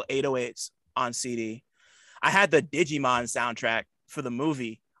until 808s on CD. I had the Digimon soundtrack for the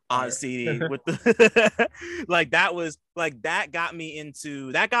movie on CD with the like that got me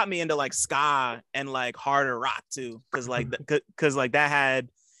into like ska and like harder rock too, because like that had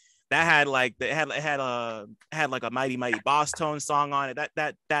like it had like a Mighty Mighty Boss Tone song on it.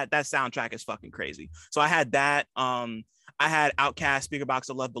 That soundtrack is fucking crazy. So I had that. I had Outkast Speaker Box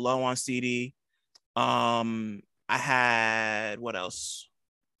of Love Below on CD. I had what else?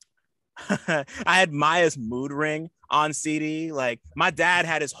 I had Maya's Mood Ring on CD. Like my dad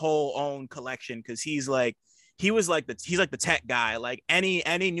had his whole own collection because he's like the tech guy. Like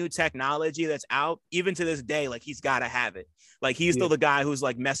any new technology that's out, even to this day, like he's gotta have it. Like he's still the guy who's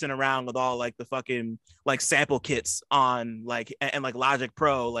like messing around with all like the fucking like sample kits on like and like Logic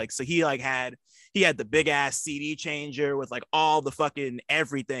Pro. Like so he had the big ass CD changer with like all the fucking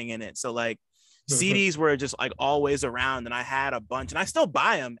everything in it. So like CDs were just like always around, and I had a bunch, and I still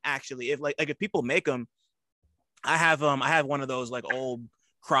buy them actually. If people make them, I have one of those like old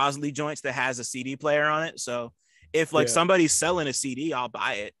Crosley joints that has a CD player on it. So if like somebody's selling a CD, I'll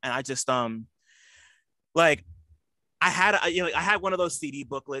buy it. And I just like I had one of those CD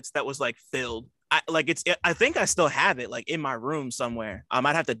booklets that was like filled. I think I still have it like in my room somewhere. I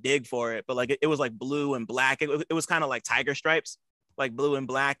might have to dig for it, but like it was like blue and black. It was kind of like tiger stripes, like blue and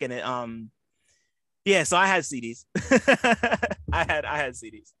black, and it yeah, so I had CDs. I had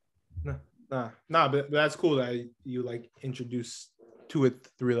CDs. Nah, but that's cool that you like introduced to it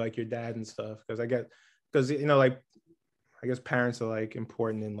through like your dad and stuff. Because you know, like I guess parents are like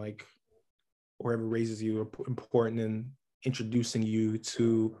important in like whoever raises you are important in introducing you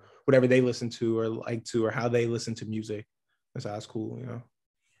to whatever they listen to or like to or how they listen to music. And so that's cool, you know.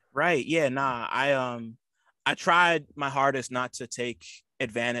 Right. Yeah. Nah. I tried my hardest not to take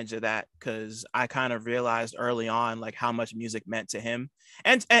advantage of that because I kind of realized early on like how much music meant to him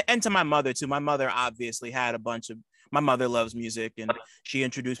and to my mother too. My mother obviously had my mother loves music, and she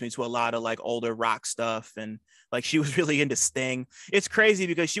introduced me to a lot of like older rock stuff, and like she was really into Sting. It's crazy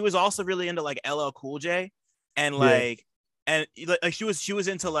because she was also really into like LL Cool J and like and like she was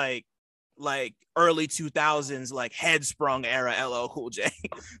into like early 2000s like Headsprung era LL Cool J.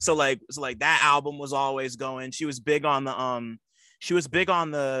 so that album was always going. She was big on the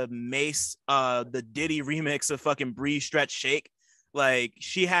Mace the Diddy remix of fucking Breathe Stretch Shake. Like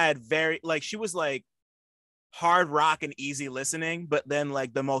she had she was like hard rock and easy listening, but then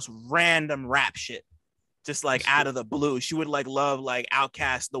like the most random rap shit just like out of the blue. She would like love like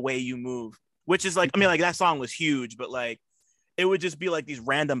Outkast The Way You Move, which is like, I mean, like that song was huge, but like it would just be like these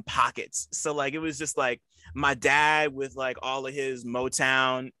random pockets. So like it was just like my dad with like all of his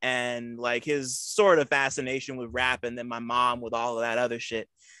Motown and like his sort of fascination with rap, and then my mom with all of that other shit.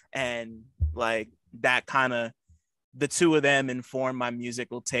 And like that kind of, the two of them informed my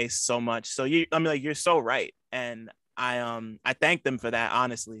musical taste so much. So you're so right. And I thank them for that,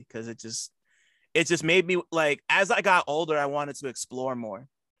 honestly, because it just made me like, as I got older, I wanted to explore more,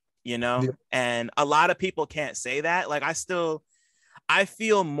 you know? Yeah. And a lot of people can't say that. Like I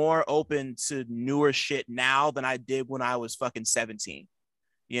feel more open to newer shit now than I did when I was fucking 17,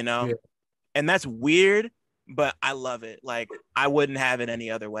 you know? Yeah. And that's weird, but I love it. Like I wouldn't have it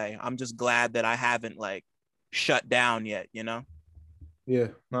any other way. I'm just glad that I haven't like shut down yet, you know? Yeah,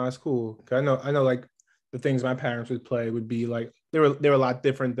 no, that's cool. I know like the things my parents would play would be like, they were a lot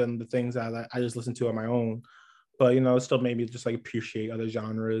different than the things I just listened to on my own. But, you know, it still made me just like appreciate other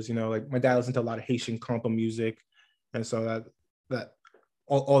genres, you know, like my dad listened to a lot of Haitian compa music. And so that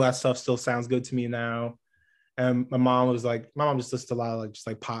all that stuff still sounds good to me now. And my mom just listened to a lot of like just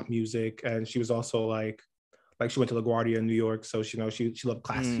like pop music. And she was also like she went to LaGuardia in New York. So, you know, she loved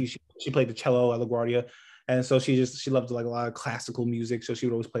classic. She played the cello at LaGuardia. And so she loved like a lot of classical music. So she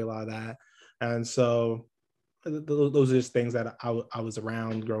would always play a lot of that. And so those are just things that I was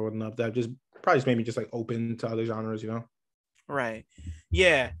around growing up that just probably just made me just like open to other genres, you know? Right.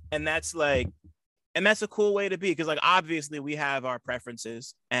 Yeah. And that's a cool way to be, because like obviously we have our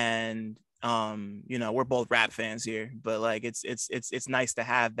preferences, and you know, we're both rap fans here, but like it's nice to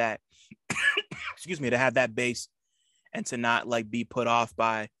have that excuse me, to have that base and to not like be put off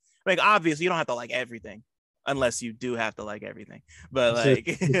by, like, obviously you don't have to like everything unless you do have to like everything, but like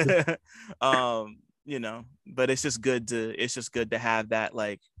you know, but it's just good to have that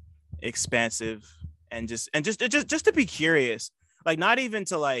like expansive and just to be curious like not even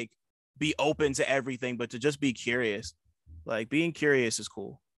to like be open to everything, but to just be curious. Like being curious is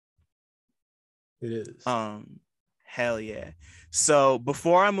cool. It is. Hell yeah. So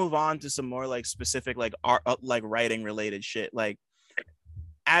before I move on to some more like specific like art, like writing related shit, like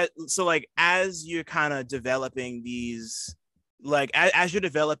as you're kind of developing these, like as you're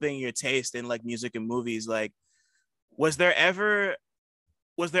developing your taste in like music and movies, like was there ever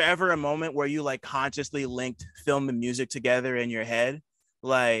a moment where you like consciously linked film and music together in your head?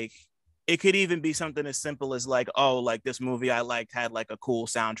 Like it could even be something as simple as like, oh, like this movie I liked had like a cool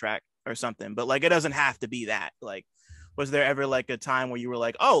soundtrack or something, but like it doesn't have to be that. Like was there ever like a time where you were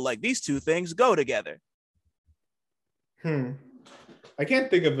like, oh, like these two things go together? I can't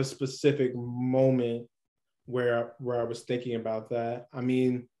think of a specific moment where I was thinking about that. I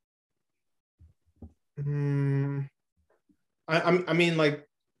mean, I mean, like,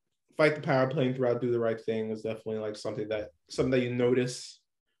 fight the power playing throughout, do the right thing is definitely like something that you notice.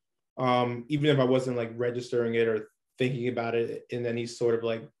 Even if I wasn't like registering it or thinking about it in any sort of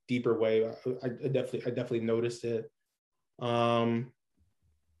like deeper way, I definitely noticed it. I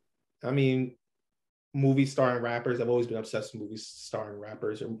mean, movies starring rappers. I've always been obsessed with movies starring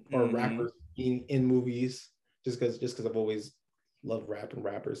rappers or rappers being in movies, just because I've always loved rap and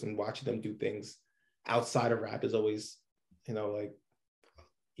rappers, and watching them do things outside of rap is always, like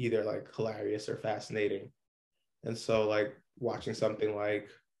either like hilarious or fascinating. And so like watching something like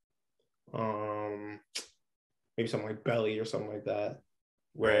maybe something like Belly or something like that,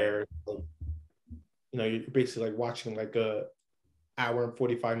 where you're basically like watching like a hour and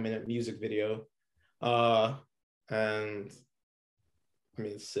 45-minute music video, and I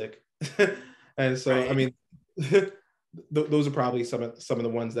mean it's sick. And so I mean those are probably some of the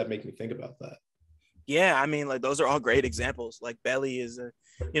ones that make me think about that. Yeah, I mean, like those are all great examples. Like Belly is a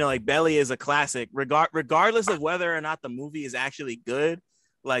classic, regardless of whether or not the movie is actually good.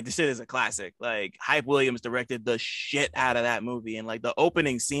 Like the shit is a classic. Like Hype Williams directed the shit out of that movie, and like the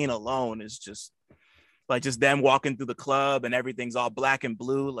opening scene alone is just them walking through the club and everything's all black and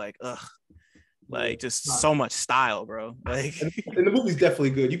blue. Like like just so much style, bro. Like and the movie's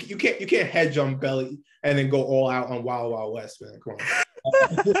definitely good. You can't hedge on Belly and then go all out on Wild Wild West, man. Come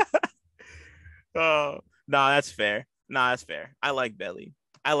on. Oh, no, that's fair. I like Belly.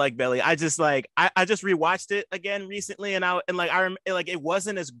 I just I just rewatched it again recently, and it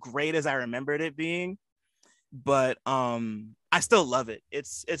wasn't as great as I remembered it being, but I still love it.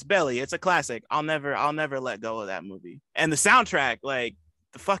 It's Belly. It's a classic. I'll never let go of that movie. And the soundtrack, like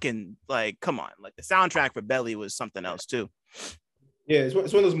the fucking come on, like the soundtrack for Belly was something else too. Yeah, it's one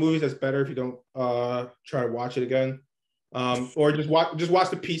of those movies that's better if you don't try to watch it again. Or just watch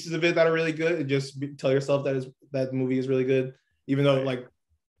the pieces of it that are really good and just tell yourself that movie is really good. Even though like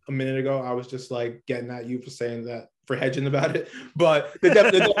a minute ago I was just like getting at you for saying that, for hedging about it. But there's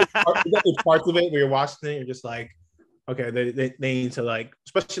definitely parts of it where you're watching it, you're just like, okay, they need to like,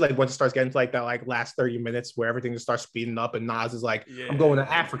 especially like once it starts getting to like that like last 30 minutes where everything just starts speeding up and Nas is like, I'm going to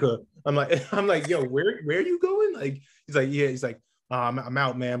Africa. I'm like, yo, where are you going? Like he's like, I'm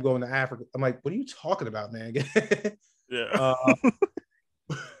out, man. I'm going to Africa. I'm like, what are you talking about, man? Yeah.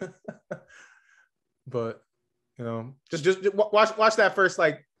 But just watch that first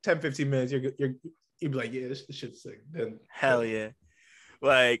like 10-15 minutes. You'll be like, yeah, this shit's sick. Then hell yeah.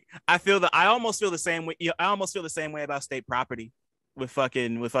 Like I almost feel the same way. I almost feel the same way about State Property with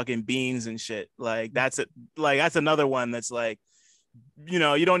fucking Beans and shit. Like that's another one that's like, you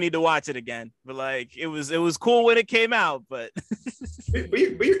don't need to watch it again, but like it was cool when it came out, but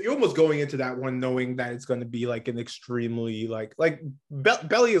you're almost going into that one knowing that it's going to be like an extremely like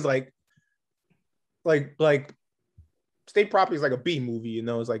Belly is like State Property is like a B movie,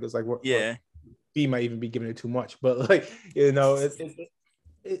 it's like yeah, B might even be giving it too much, but like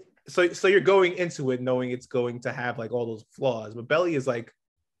so you're going into it knowing it's going to have like all those flaws, but Belly's like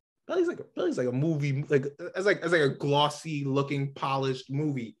a movie, like as a glossy looking polished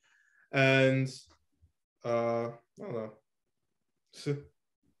movie, and I don't know.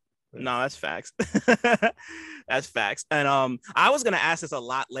 No, that's facts. That's facts. And I was gonna ask this a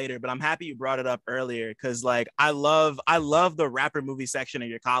lot later, but I'm happy you brought it up earlier because like I love the rapper movie section of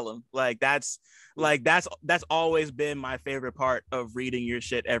your column. That's always been my favorite part of reading your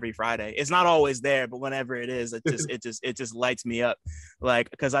shit every Friday. It's not always there, but whenever it is, it just lights me up. Like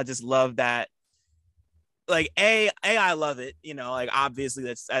because I just love that. Like I love it, like obviously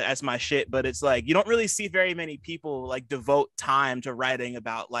that's my shit, but it's like you don't really see very many people like devote time to writing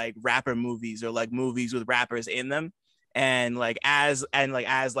about like rapper movies or like movies with rappers in them, and as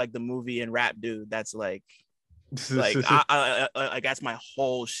the movie and rap dude, that's like Like I like that's my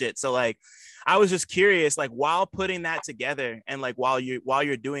whole shit. So like I was just curious, like while putting that together and like while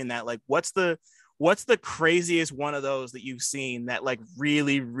you're doing that, like what's the craziest one of those that you've seen that like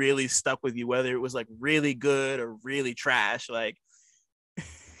really really stuck with you, whether it was like really good or really trash? Like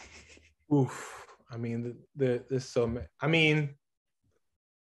Oof. I mean, there's so many. I mean,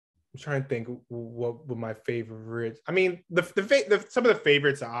 I'm trying to think what were my favorites. I mean, some of the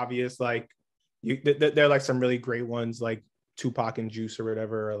favorites are obvious. Like there are like some really great ones, like Tupac and Juice or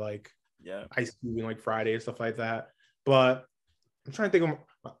whatever, or like Ice Cube and like Friday and stuff like that. But I'm trying to think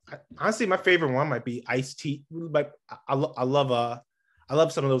of, honestly, my favorite one might be Ice-T. Like I love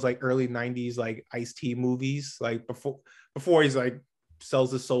some of those like early '90s like Ice-T movies, like before he's like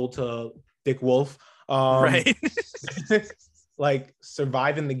sells his soul to Dick Wolf. Right. Like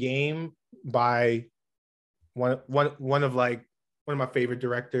Surviving the Game by one of my favorite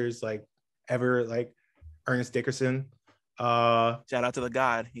directors like ever, like Ernest Dickerson. Shout out to the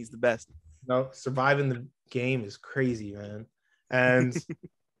God, he's the best. Surviving the Game is crazy, man. And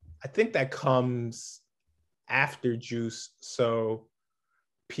I think that comes after Juice, so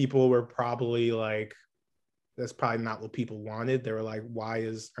people were probably like, that's probably not what people wanted. They were like, why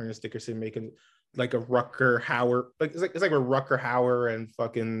is Ernest Dickerson making like a Rucker Hauer, like it's like a Rucker Hauer and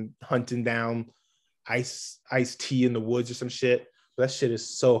fucking hunting down Ice-T in the woods or some shit. That shit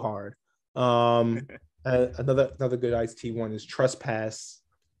is so hard. Another good Ice-T one is Trespass.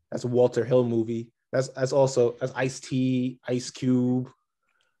 That's a Walter Hill movie. That's Ice-T, Ice Cube.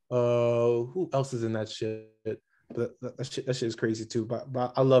 Who else is in that shit? But that shit is crazy too. But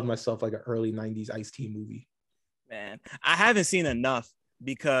I love myself like an early '90s Ice-T movie. Man, I haven't seen enough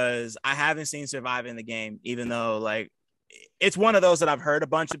because I haven't seen Surviving the Game, even though like it's one of those that I've heard a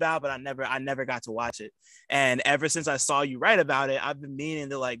bunch about, but I never got to watch it. And ever since I saw you write about it, I've been meaning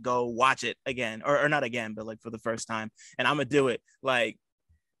to like go watch it again, or not again, but like for the first time. And I'm gonna do it. Like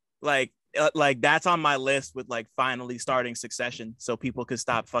that's on my list with like finally starting Succession, so people could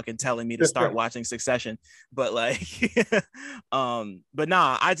stop fucking telling me to start watching Succession. But like, but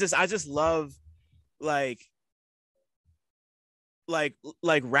nah, I just love like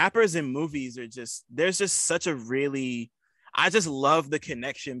rappers in movies are just, there's just such a really, I just love the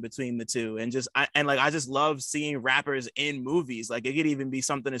connection between the two, and I just love seeing rappers in movies. Like it could even be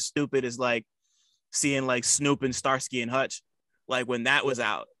something as stupid as like seeing like Snoop and Starsky and Hutch, like when that was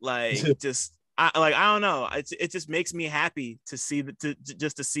out. Like just I don't know, it just makes me happy to see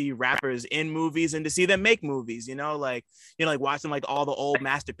to see rappers in movies and to see them make movies, like watching like all the old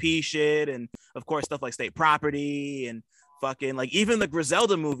Master P shit, and of course stuff like State Property and fucking like even the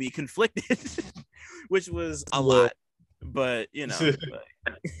Griselda movie Conflicted, which was a lot, but it's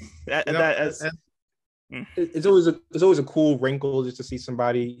always a cool wrinkle just to see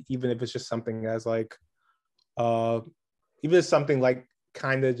somebody, even if it's just something as like even if something like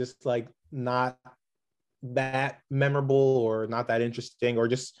kind of just like not that memorable or not that interesting, or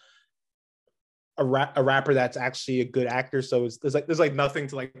just a rapper that's actually a good actor. So there's like nothing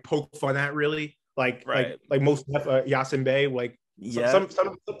to like poke fun at really. Like most Yasin Bey, like some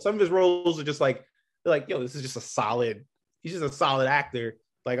of his roles are just like, they're like, yo, this is just he's just a solid actor.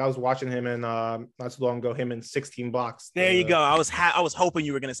 Like I was watching him in not too long ago, him in 16 Blocks. There you go. I was hoping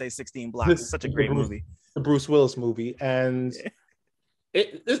you were gonna say 16 Blocks. It's such a great movie. The Bruce Willis movie. And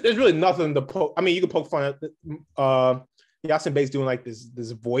there's really nothing to poke. I mean, you can poke fun at Yasin Bey's doing like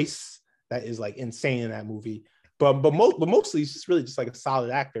this voice that is like insane in that movie. But mostly he's just really just like a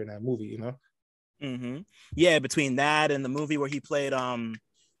solid actor in that movie, Mm-hmm. Yeah, between that and the movie where he played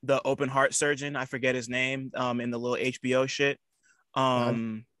the open heart surgeon, I forget his name, in the little HBO shit.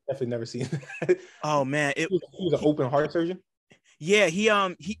 Definitely never seen that. Oh man, he was an open heart surgeon. Yeah,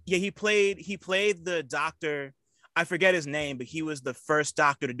 he played the doctor. I forget his name, but he was the first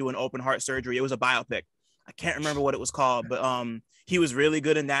doctor to do an open heart surgery. It was a biopic. I can't remember what it was called, but he was really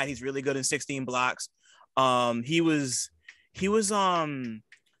good in that. He's really good in 16 Blocks. He was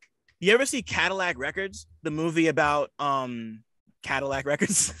you ever see Cadillac Records, the movie about Cadillac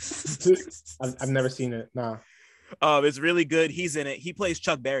Records? I've never seen it. Nah. It's really good. He's in it. He plays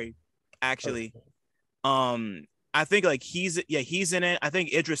Chuck Berry, actually. Okay. I think like he's in it. I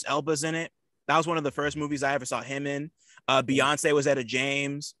think Idris Elba's in it. That was one of the first movies I ever saw him in. Beyonce was Etta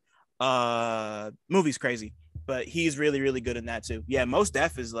James. Movie's crazy, but he's really, really good in that too. Yeah, Mos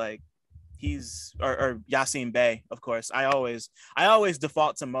Def is like, he's or Yasin Bey, of course. I always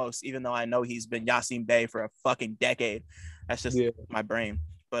default to Mos, even though I know he's been Yasin Bey for a fucking decade. That's just my brain.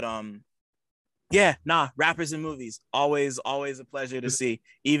 But rappers in movies, always a pleasure to see.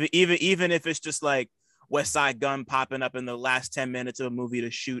 Even if it's just like West Side Gun popping up in the last 10 minutes of a movie to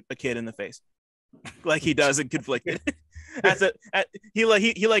shoot a kid in the face. like he does in Conflicted. He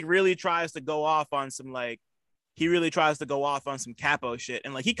really tries to go off on some like he really tries to go off on some capo shit,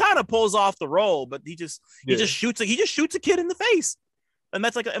 and like he kind of pulls off the role, but he just shoots a kid in the face, and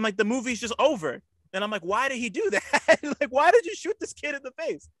that's like, and like the movie's just over, and I'm like, why did he do that? Like, why did you shoot this kid in the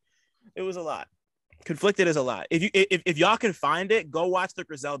face? It was a lot. Conflicted is a lot. If y'all can find it, go watch the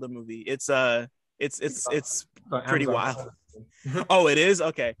Griselda movie. It's pretty wild. Oh, it is?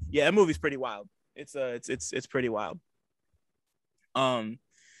 Okay. Yeah, that movie's pretty wild. It's pretty wild.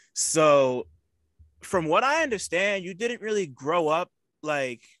 So from what I understand, you didn't really grow up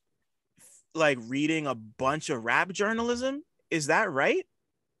like reading a bunch of rap journalism. Is that right?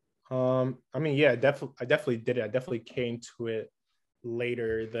 I mean, yeah, I definitely did it. I definitely came to it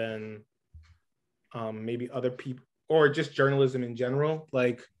later than maybe other people, or just journalism in general.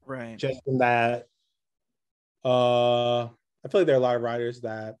 Like, right. Just in that, I feel like there are a lot of writers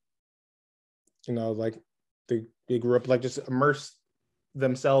that, you know, like they grew up like just immersed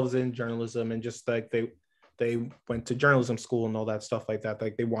themselves in journalism, and just like they went to journalism school and all that stuff like that.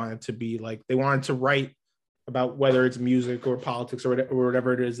 Like they wanted to write about, whether it's music or politics or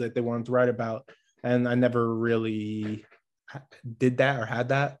whatever it is that they wanted to write about. And I never really did that or had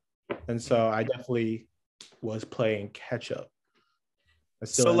that. And so I definitely was playing catch up.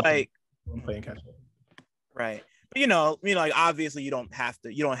 So like playing catch up. Right. But you know, like obviously you don't have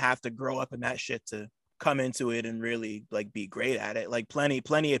to grow up in that shit to come into it and really like be great at it. Like plenty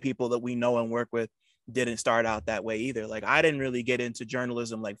of people that we know and work with didn't start out that way either. Like I didn't really get into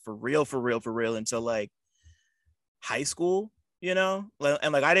journalism like for real until like high school, you know?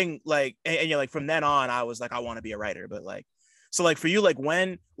 And like I didn't like, and you know, like from then on I was like, I want to be a writer. But like, so like for you, like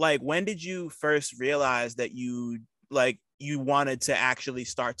when did you first realize that you wanted to actually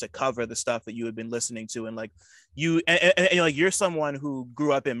start to cover the stuff that you had been listening to? And like and like you're someone who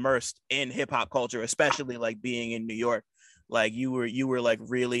grew up immersed in hip hop culture, especially like being in New York. Like you were like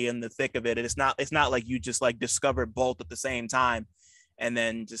really in the thick of it. And it's not like you just like discovered Bolt at the same time and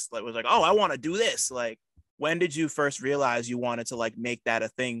then just like was like, oh, I want to do this. Like when did you first realize you wanted to like make that a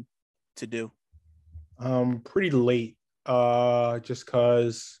thing to do? Pretty late. Just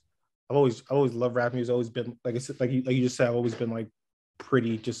cause I've always loved rap music. Always been, like I said, like you just said, I've always been like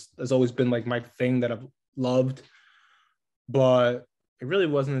has always been like my thing that I've loved. But it really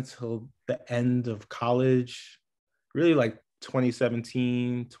wasn't until the end of college, really like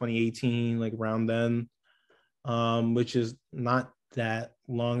 2017, 2018, like around then, which is not that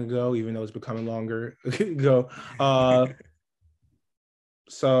long ago, even though it's becoming longer ago.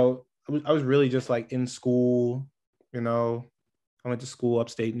 So I was really just like in school, you know. I went to school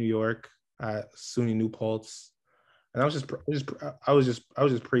upstate New York at SUNY New Paltz, and I was just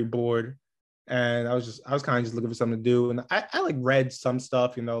pretty bored, and I was kind of just looking for something to do, and I like read some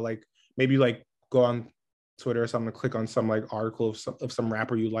stuff, you know, like maybe like go on Twitter or something to click on some like article of some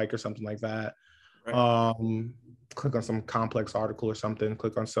rapper you like or something like that. Right. Click on some complex article or something.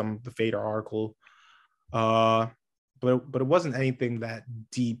 Click on the Fader article. But it wasn't anything that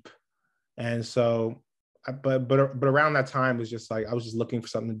deep, and so. But around that time was just like I was just looking for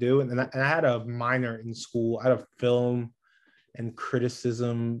something to do, and I had a minor in school. I had a film and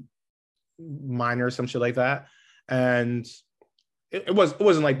criticism minor or some shit like that, and it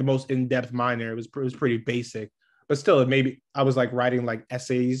wasn't like the most in-depth minor. It was pretty basic, but still, maybe I was like writing like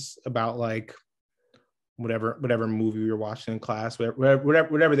essays about like whatever movie we were watching in class,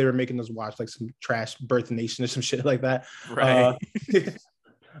 whatever they were making us watch, like some trash Birth Nation or some shit like that, right?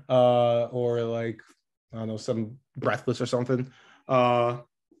 Or like. I don't know, some Breathless or something.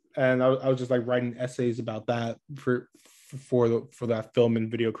 And I was just like writing essays about that for that film and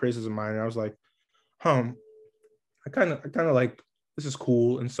video criticism minor. And I was like, I kind of like, this is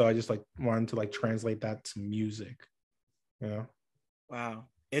cool. And so I just like wanted to like translate that to music, you know? Wow.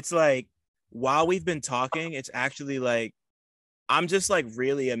 It's like, while we've been talking, it's actually like, I'm just like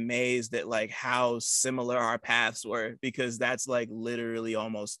really amazed at like how similar our paths were, because that's like literally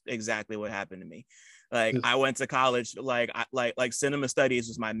almost exactly what happened to me. Like I went to college, like cinema studies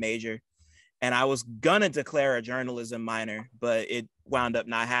was my major, and I was gonna declare a journalism minor, but it wound up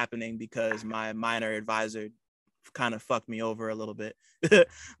not happening because my minor advisor kind of fucked me over a little bit.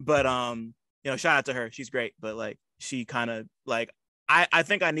 But you know, shout out to her, she's great, but like she kind of like I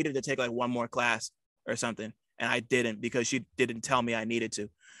think I needed to take like one more class or something, and I didn't because she didn't tell me I needed to.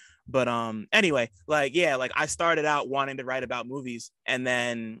 But anyway, like yeah, like I started out wanting to write about movies, and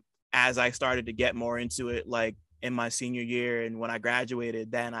then as I started to get more into it, like in my senior year and when I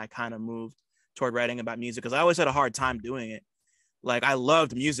graduated, then I kind of moved toward writing about music, because I always had a hard time doing it. Like I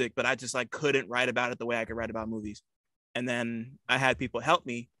loved music, but I just like couldn't write about it the way I could write about movies. And then I had people help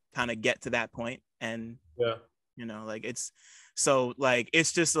me kind of get to that point. And Yeah. you know, like it's so like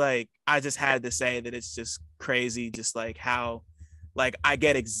it's just like I just had to say that it's just crazy, just like how like I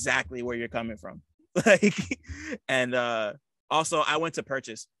get exactly where you're coming from. Like and also I went to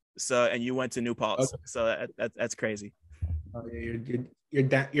Purchase, so and you went to New Paltz, Okay. so that's crazy. Oh, yeah, you're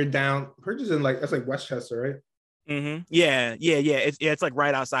down. You're down. Purchasing like that's like Westchester, right? Yeah. It's like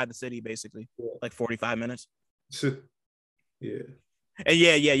right outside the city, basically, like 45 minutes. Yeah. And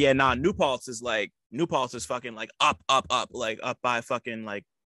yeah. Nah, New Paltz is fucking like up, like up by fucking like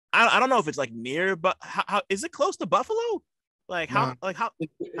I don't know if it's like near, but how is it close to Buffalo? Nah, How it,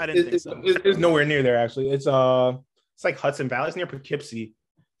 I didn't think so. it's nowhere near there actually. It's like Hudson Valley. It's near Poughkeepsie.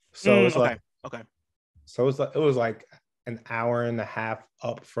 So it's like Okay. it was like an hour and a half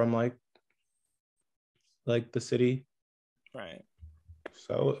up from like the city. Right.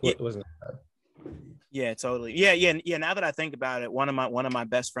 So Yeah, it wasn't bad. yeah, totally. Yeah. Now that I think about it, one of my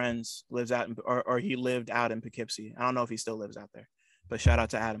best friends lives out in, or he lived out in Poughkeepsie. I don't know if he still lives out there, but shout out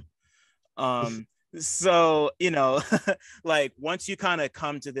to Adam. So you know, like once you kind of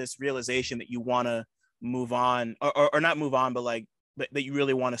come to this realization that you want to move on, or not move on, but like that you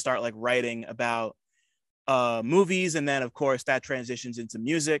really want to start like writing about movies, and then of course that transitions into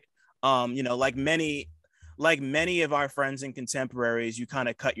music. You know, like many of our friends and contemporaries, you kind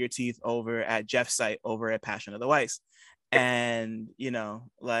of cut your teeth over at Jeff's site over at Passion of the Weiss. And you know,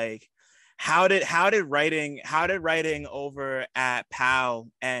 like how did writing over at PAL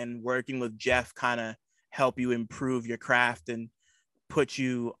and working with Jeff kind of help you improve your craft and put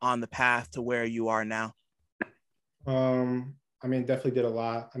you on the path to where you are now? I mean, definitely did a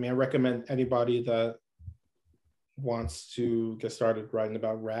lot. I mean, I recommend anybody that wants to get started writing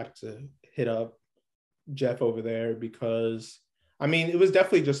about rap to hit up Jeff over there, because I mean, it was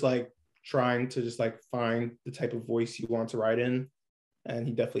definitely just like trying to just like find the type of voice you want to write in, and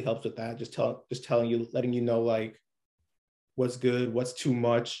he definitely helps with that. Just telling you, letting you know like what's good, what's too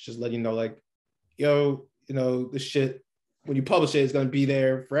much, just letting you know like, yo, you know, the shit when you publish it is gonna be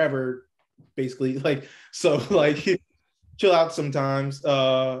there forever, basically. Like so, like chill out sometimes,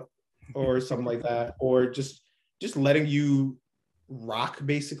 or something like that, or just letting you rock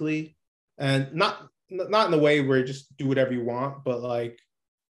basically, and not in the way where you just do whatever you want, but like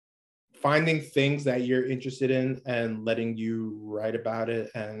finding things that you're interested in and letting you write about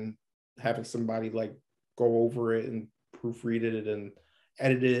it, and having somebody like go over it and proofread it and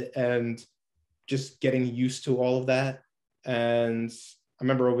edit it, and just getting used to all of that. And I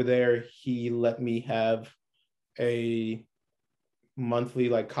remember over there, he let me have a monthly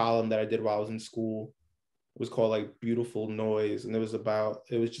like column that I did while I was in school. It was called like Beautiful Noise, and it was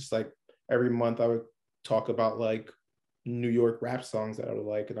just like every month I would talk about like New York rap songs that I would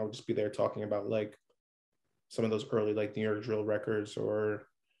like, and I would just be there talking about like some of those early like New York drill records, or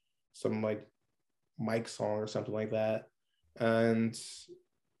some like Mike song or something like that. And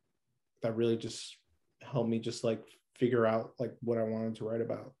that really just helped me just like figure out like what I wanted to write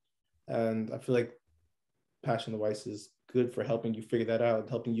about. And I feel like Passion of the Weiss is good for helping you figure that out,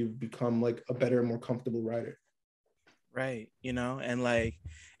 helping you become like a better, more comfortable writer. Right, you know, and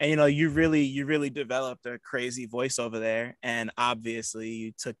you know, you really developed a crazy voice over there, and obviously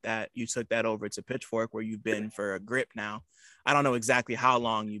you took that over to Pitchfork, where you've been for a grip now. I don't know exactly how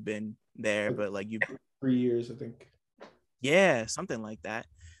long you've been there, Like but like you 3 years, I think. yeah, something like that.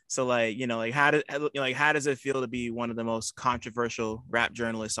 So like, you know, like how does it feel to be one of the most controversial rap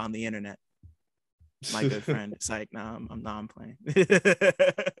journalists on the internet? My good friend. It's like, no, I'm playing.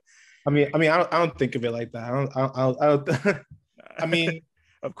 I don't think of it like that. I don't I mean,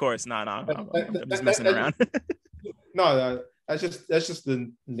 Of course, no, I'm just messing that around. no, that's just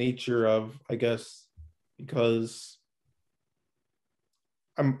the nature of, I guess, because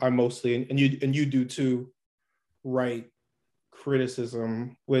I'm mostly, and you do too, write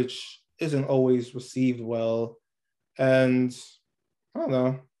criticism, which isn't always received well. And I don't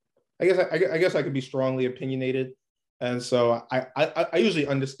know. I guess I could be strongly opinionated, and so I usually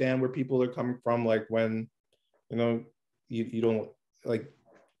understand where people are coming from. Like when, you know, you don't like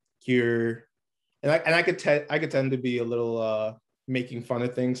you're, and I could tend to be a little making fun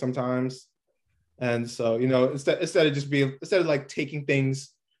of things sometimes. And so, you know, instead of like taking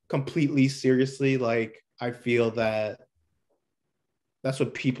things completely seriously, like I feel that that's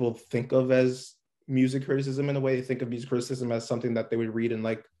what people think of as music criticism. In a way, they think of music criticism as something that they would read in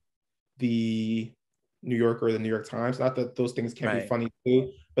like the New Yorker or the New York Times. Not that those things can't be Right. funny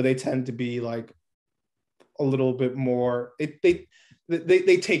too, but they tend to be like a little bit more. They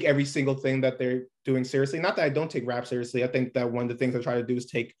take every single thing that they're doing seriously. Not that I don't take rap seriously. I think that one of the things I try to do is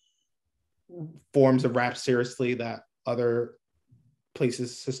take forms of rap seriously that other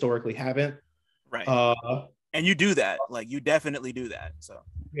places historically haven't. Right. Uh, And you do that. Like, you definitely do that. So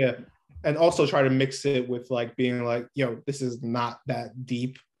yeah. And also try to mix it with like being like, yo, this is not that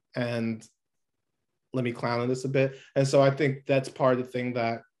deep, and let me clown on this a bit. And so I think that's part of the thing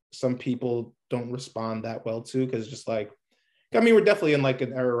that some people don't respond that well to, because just like, I mean, we're definitely in like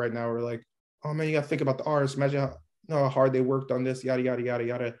an era right now where like, oh man, you gotta think about the artists. Imagine how, you know, how hard they worked on this, yada yada yada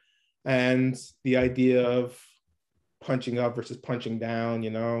yada. And the idea of punching up versus punching down, you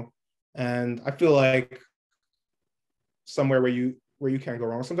know. And I feel like somewhere where you can't go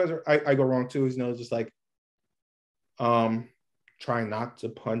wrong. Sometimes I go wrong too, is, you know, just like trying not to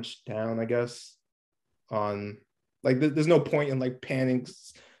punch down, I guess. On like there's no point in like panning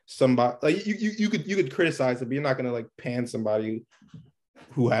somebody. Like you could criticize it, but you're not gonna like pan somebody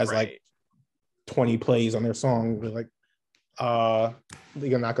who has like 20 plays on their song. Like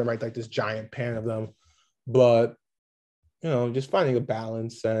you're not gonna write like this giant pan of them. But you know, just finding a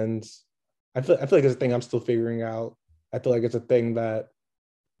balance. And I feel like it's a thing I'm still figuring out. I feel like it's a thing that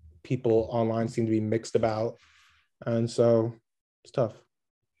people online seem to be mixed about. And so it's tough.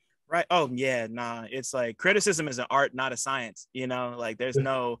 right. Oh yeah, nah. It's like criticism is an art, not a science. You know, like there's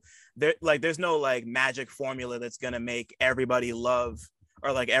no like magic formula that's gonna make everybody love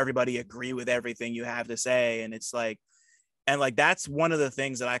or like everybody agree with everything you have to say. And it's like, and like that's one of the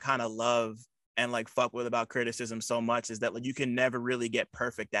things that I kind of love and like fuck with about criticism so much, is that like you can never really get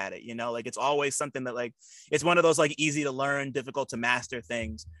perfect at it. You know, like it's always something that like it's one of those like easy to learn, difficult to master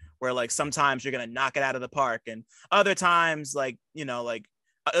things where like sometimes you're gonna knock it out of the park, and other times like, you know, like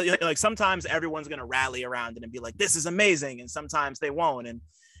sometimes everyone's gonna rally around it and be like, this is amazing, and sometimes they won't. And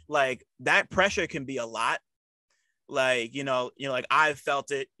like that pressure can be a lot. Like, like I've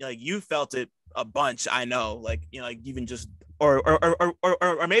felt it, like you felt it a bunch, I know, like, you know, like even just or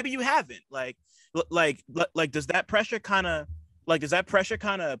maybe you haven't, like does that pressure kind of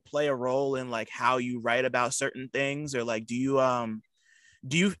play a role in like how you write about certain things? Or like do you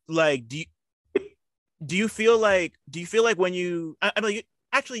like do you feel like when you I mean,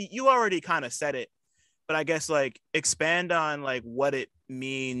 actually you already kind of said it, but I guess like expand on like what it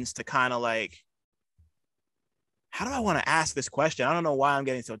means to kind of like, how do I want to ask this question? I don't know why I'm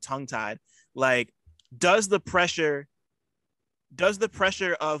getting so tongue tied. Like, does the pressure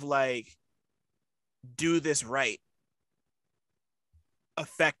of like, do this right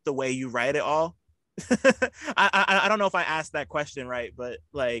affect the way you write it all? I don't know if I asked that question right, but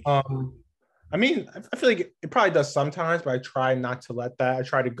like, I mean, I feel like it probably does sometimes, but I try not to let that. I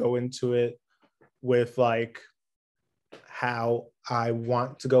try to go into it with like how I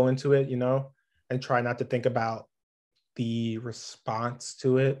want to go into it, you know, and try not to think about the response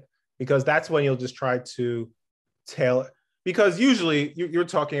to it, because that's when you'll just try to tailor. Because usually you're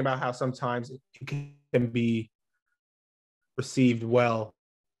talking about how sometimes it can be received well.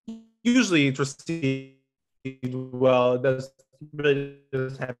 Usually it's received well. It does really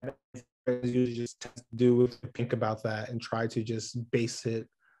just have usually just have to do with think about that and try to just base it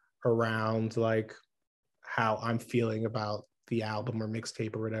around like how I'm feeling about the album or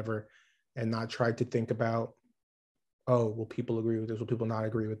mixtape or whatever, and not try to think about, oh, will people agree with this? Will people not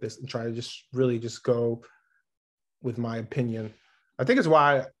agree with this? And try to just really just go with my opinion. I think it's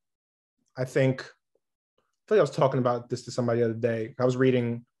why I feel like I was talking about this to somebody the other day. I was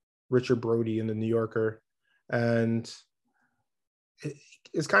reading Richard Brody in the New Yorker, and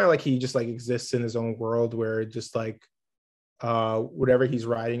it's kind of like he just like exists in his own world where just like whatever he's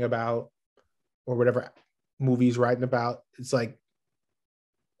writing about or whatever movie he's writing about, it's like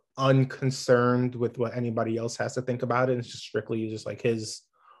unconcerned with what anybody else has to think about it. It's just strictly just like his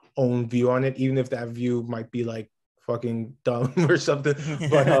own view on it, even if that view might be like fucking dumb or something.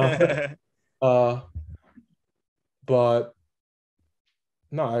 But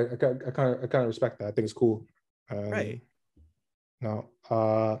no, I kind of respect that. I think it's cool. right. No,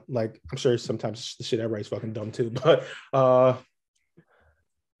 like I'm sure sometimes the shit I write is fucking dumb too, but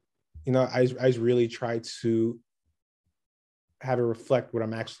you know, I really try to have it reflect what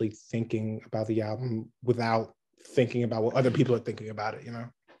I'm actually thinking about the album without thinking about what other people are thinking about it, you know?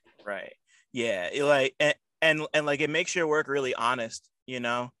 Right. Yeah. And like it makes your work really honest, you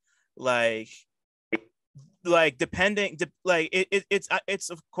know? Like depending like it's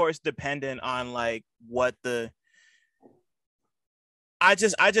of course dependent on like what the I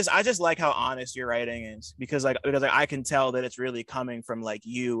just like how honest your writing is, because I can tell that it's really coming from like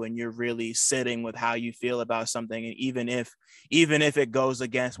you, and you're really sitting with how you feel about something. And even if it goes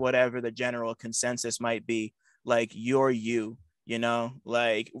against whatever the general consensus might be, like you're you know,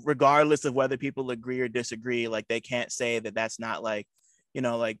 like regardless of whether people agree or disagree, like they can't say that that's not like, you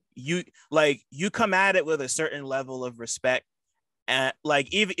know, like you come at it with a certain level of respect, And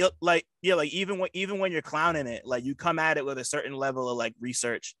like even like yeah, like even when you're clowning it, like you come at it with a certain level of like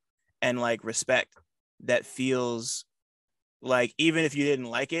research and like respect that feels like, even if you didn't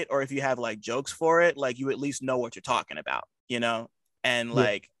like it or if you have like jokes for it, like you at least know what you're talking about, you know? And Yeah.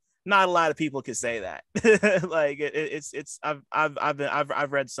 like not a lot of people can say that. Like it's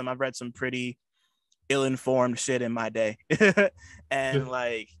I've read some pretty ill-informed shit in my day. And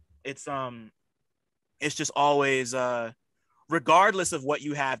like it's it's just always regardless of what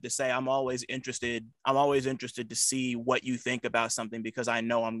you have to say, I'm always interested to see what you think about something, because I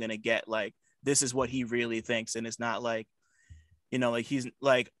know I'm gonna get like, this is what he really thinks. And it's not like, you know, like he's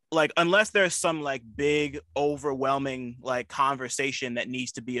like unless there's some like big overwhelming like conversation that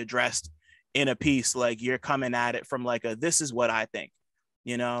needs to be addressed in a piece, like you're coming at it from like a, this is what I think,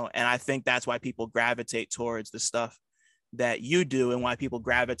 you know. And I think that's why people gravitate towards the stuff that you do, and why people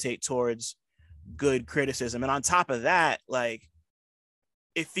gravitate towards good criticism. And on top of that, like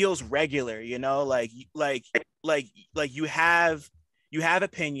it feels regular, you know, like you have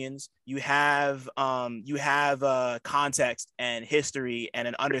opinions, you have context and history and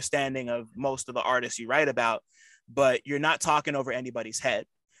an understanding of most of the artists you write about, but you're not talking over anybody's head.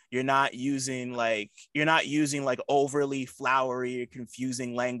 You're not using like overly flowery or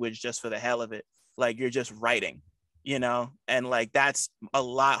confusing language just for the hell of it. Like you're just writing, you know. And like that's a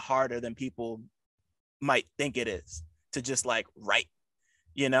lot harder than people might think it is to just like write,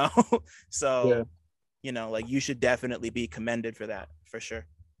 you know. So Yeah. you know, like you should definitely be commended for that, for sure.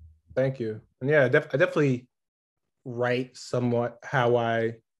 Thank you. And yeah, I definitely write somewhat how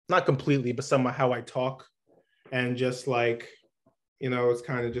I, not completely, but somewhat how I talk. And just like, you know, it's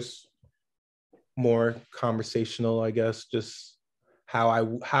kind of just more conversational, I guess, just how I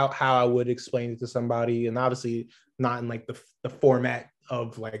would explain it to somebody. And obviously not in like the format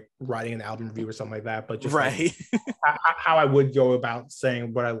of like writing an album review or something like that, but just like Right. how I would go about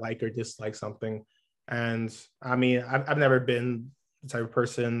saying what I like or dislike something. And I mean, I've never been the type of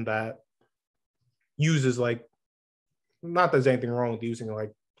person that uses like, not that there's anything wrong with using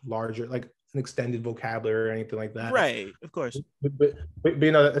like larger, like an extended vocabulary or anything like that. Right, of course. But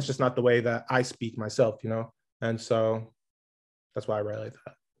you know, that's just not the way that I speak myself, you know? And so that's why I write like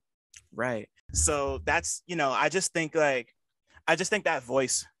that. Right. So that's, you know, I just think that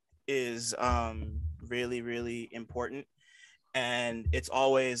voice is really, really important. And it's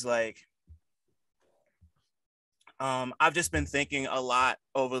always like, I've just been thinking a lot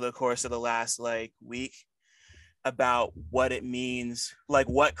over the course of the last like week about what it means, like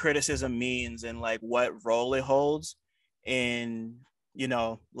what criticism means and like what role it holds in, you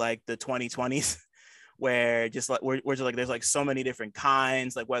know, like the 2020s, where just like we're just like there's like so many different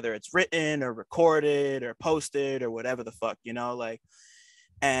kinds, like whether it's written or recorded or posted or whatever the fuck, you know, like,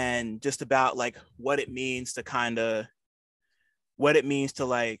 and just about like what it means to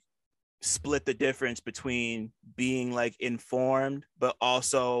like split the difference between being like informed but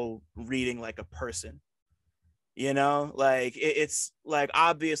also reading like a person, you know. Like it's like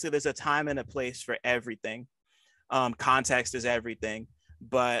obviously there's a time and a place for everything. Context is everything.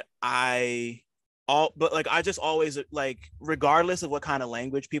 But I just always like, regardless of what kind of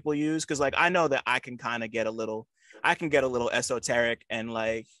language people use, because like I know that I can kind of get a little esoteric and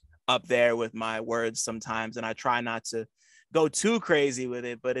like up there with my words sometimes, and I try not to go too crazy with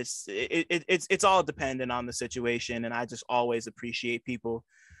it, but it's all dependent on the situation. And I just always appreciate people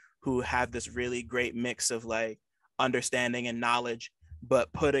who have this really great mix of like understanding and knowledge,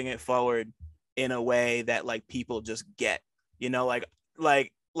 but putting it forward in a way that like people just get, you know, like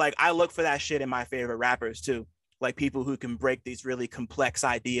I look for that shit in my favorite rappers too, like people who can break these really complex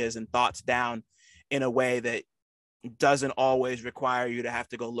ideas and thoughts down in a way that doesn't always require you to have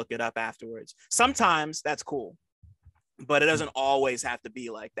to go look it up afterwards. Sometimes that's cool, but it doesn't always have to be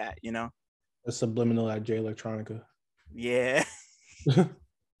like that, you know? A subliminal at J Electronica. Yeah.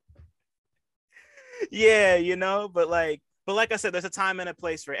 Yeah, you know, but like I said, there's a time and a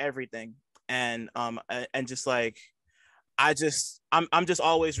place for everything. And just like I'm just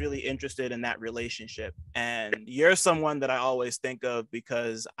always really interested in that relationship. And you're someone that I always think of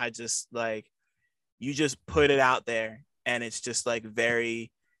because I just like, you just put it out there, and it's just like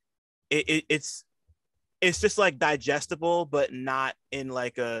very it's just like digestible, but not in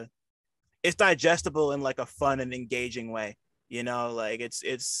like it's digestible in like a fun and engaging way, you know. Like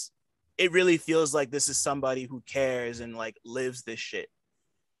it really feels like this is somebody who cares and like lives this shit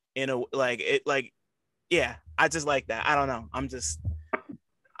in a like it like yeah. I just like that. I don't know, I'm just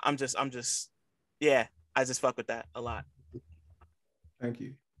yeah, I just fuck with that a lot. Thank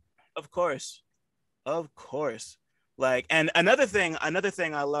you. Of course. Of course. Like, and another thing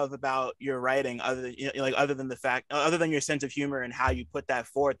I love about your writing, other than your sense of humor and how you put that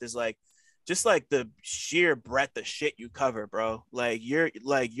forth, is like just like the sheer breadth of shit you cover, bro.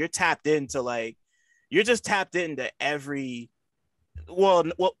 You're tapped into like you're just tapped into every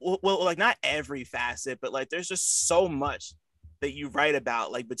like not every facet, but like there's just so much that you write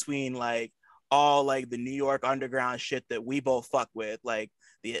about, like between like all like the New York underground shit that we both fuck with, like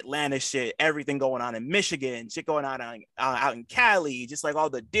the Atlanta shit, everything going on in Michigan, shit going on out in Cali, just like all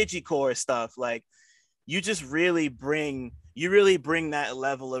the digicore stuff. Like you really bring that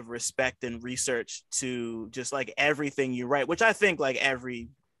level of respect and research to just like everything you write, which I think like every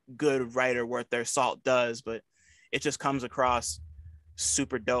good writer worth their salt does, but it just comes across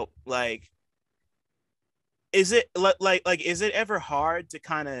super dope. Like, is it is it ever hard to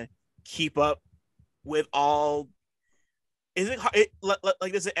kind of keep up with all? Is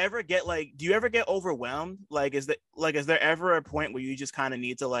like does it ever get like, do you ever get overwhelmed? Like, is there ever a point where you just kind of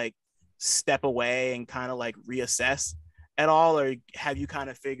need to like step away and kind of like reassess at all, or have you kind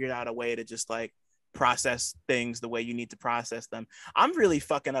of figured out a way to just like process things the way you need to process them? I'm really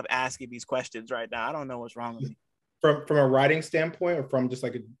fucking up asking these questions right now. I don't know what's wrong with me. From a writing standpoint, or from just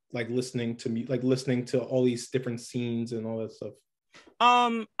like listening to me, like listening to all these different scenes and all that stuff?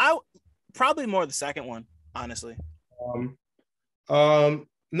 I probably more the second one, honestly. Um,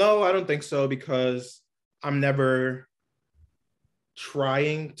 no, I don't think so, because I'm never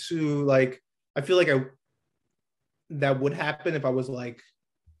trying to like. I feel like that would happen if I was like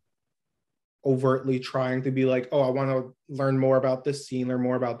overtly trying to be like, oh, I want to learn more about this scene, learn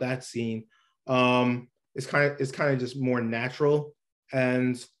more about that scene. It's kind of just more natural.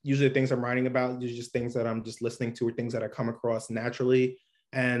 And usually the things I'm writing about are just things that I'm just listening to, or things that I come across naturally.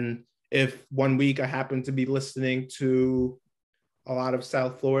 And if one week I happen to be listening to a lot of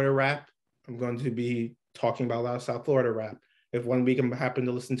South Florida rap, I'm going to be talking about a lot of South Florida rap. If one week I'm happen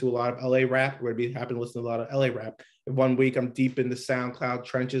to listen to a lot of LA rap, I'm going to be happen to listen to a lot of LA rap. If one week I'm deep in the SoundCloud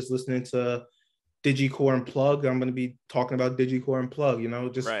trenches listening to Digicore and Plug, I'm going to be talking about Digicore and Plug,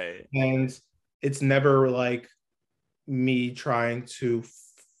 just Right. And it's never like me trying to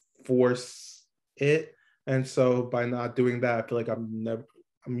force it. And so by not doing that, I feel like I'm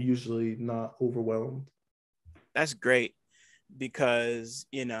usually not overwhelmed. That's great, because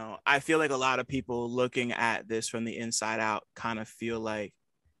I feel like a lot of people looking at this from the inside out kind of feel like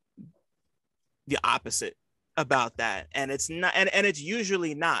the opposite about that, and it's not, and it's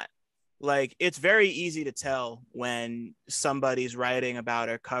usually not. Like, it's very easy to tell when somebody's writing about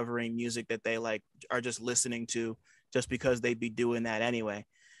or covering music that they like are just listening to just because they'd be doing that anyway.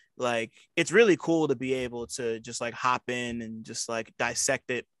 Like, it's really cool to be able to just like hop in and just like dissect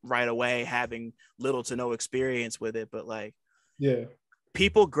it right away, having little to no experience with it. But like, yeah,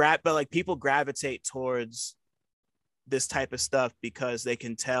 people gravitate towards this type of stuff because they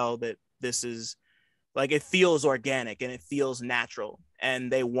can tell that this is like, it feels organic and it feels natural, and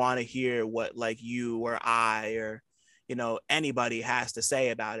they want to hear what like you or I or anybody has to say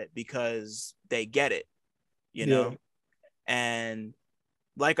about it, because they get it, yeah. and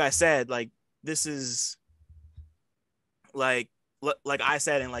like I said, like, this is like I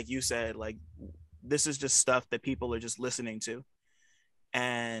said, and like you said, like, this is just stuff that people are just listening to.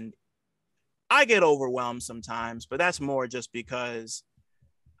 And I get overwhelmed sometimes, but that's more just because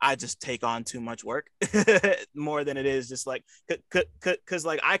I just take on too much work more than it is just like, because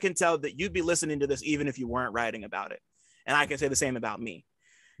like I can tell that you'd be listening to this even if you weren't writing about it. And I can say the same about me,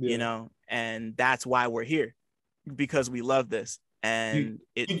 and that's why we're here, because we love this. And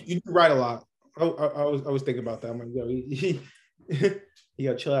you write a lot. I was thinking about that. I'm like, yo, he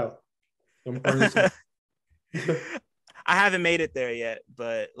gotta chill out. I haven't made it there yet,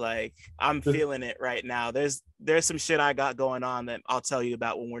 but like, I'm feeling it right now. There's some shit I got going on that I'll tell you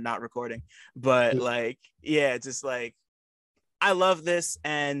about when we're not recording. But like, yeah, just like, I love this,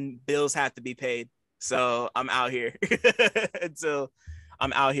 and bills have to be paid. So I'm out here until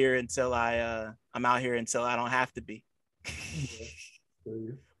I don't have to be.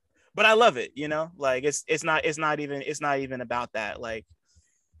 But I love it, like, it's not even about that.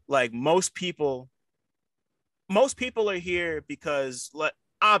 Like most people are here because, like,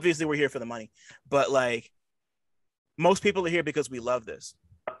 obviously we're here for the money, but like, most people are here because we love this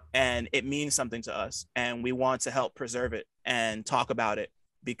and it means something to us, and we want to help preserve it and talk about it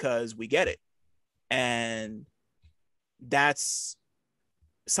because we get it. And that's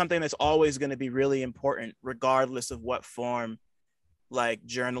something that's always going to be really important, regardless of what form like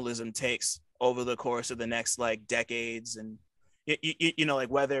journalism takes over the course of the next like decades. And like,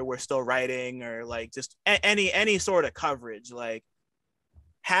 whether we're still writing or like just any sort of coverage, like,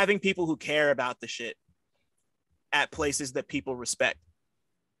 having people who care about the shit at places that people respect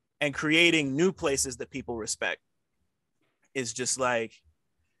and creating new places that people respect is just like,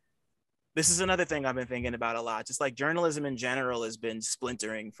 this is another thing I've been thinking about a lot. Just like journalism in general has been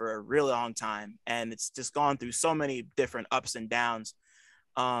splintering for a really long time, and it's just gone through so many different ups and downs.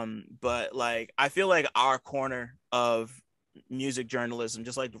 But like, I feel like our corner of music journalism,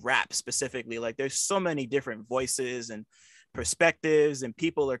 just like rap specifically, like there's so many different voices and perspectives, and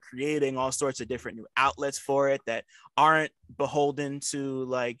people are creating all sorts of different new outlets for it that aren't beholden to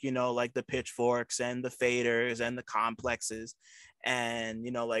like, you know, like the Pitchforks and the Faders and the Complexes. And,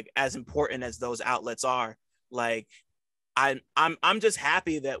 you know, like as important as those outlets are, like I'm just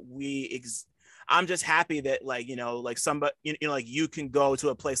happy that I'm just happy that, like, you know, like somebody, you know, like you can go to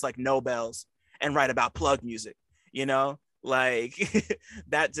a place like Nobel's and write about plug music, you know, like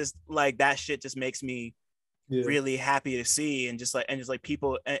that just like that shit just makes me really happy to see. And just like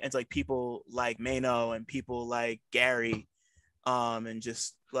people, and it's like people like Mano and people like Gary, and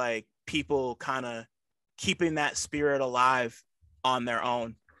just like people kind of keeping that spirit alive on their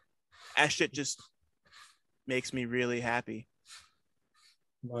own. That shit just makes me really happy.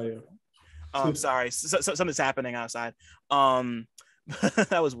 Sorry, something's happening outside.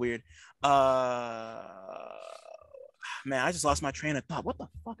 That was weird. Man, I just lost my train of thought. What the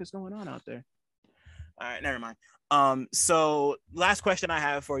fuck is going on out there? All right, never mind. So last question I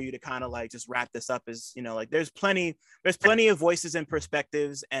have for you to kind of like just wrap this up is, you know, like there's plenty of voices and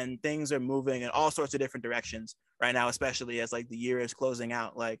perspectives, and things are moving in all sorts of different directions right now, especially as like the year is closing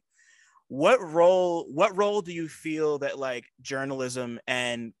out. Like, what role do you feel that like journalism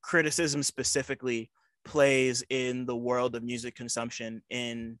and criticism specifically plays in the world of music consumption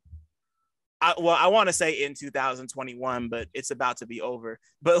I want to say in 2021, but it's about to be over.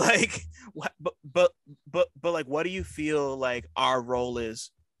 But like, but like, what do you feel like our role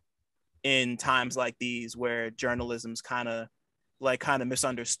is in times like these, where journalism's kind of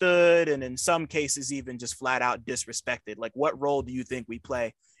misunderstood, and in some cases even just flat out disrespected? Like, what role do you think we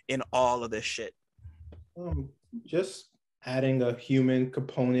play in all of this shit? Just adding a human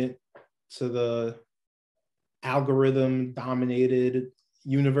component to the algorithm dominated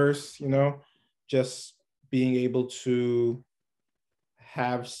universe, you know, just being able to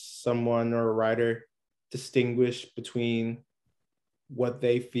have someone or a writer distinguish between what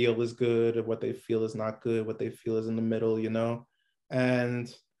they feel is good and what they feel is not good, what they feel is in the middle, you know.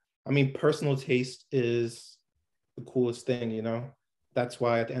 And I mean, personal taste is the coolest thing, you know. That's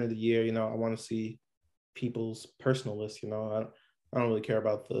why at the end of the year, you know, I want to see people's personal list, you know. I don't really care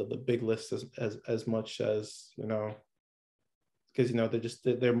about the big list as much as, you know, because, you know,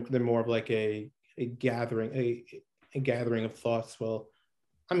 they're more of like a gathering of thoughts. Well,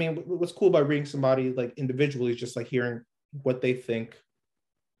 I mean, what's cool about reading somebody like individually is just like hearing what they think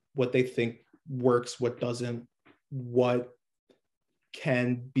works, what doesn't, what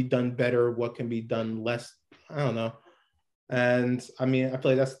can be done better, what can be done less. I don't know. And I mean, I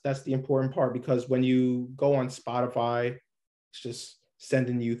feel like that's the important part, because when you go on Spotify, it's just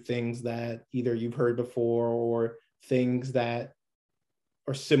sending you things that either you've heard before, or things that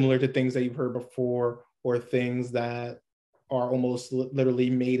are similar to things that you've heard before, or things that are almost literally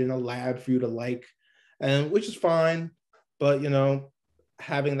made in a lab for you to like, and which is fine. But, you know,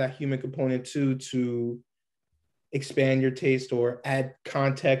 having that human component too, to expand your taste or add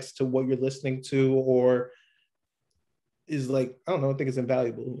context to what you're listening to, or is like, I don't know, I think it's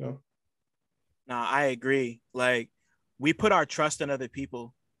invaluable, you know? No, I agree. Like, we put our trust in other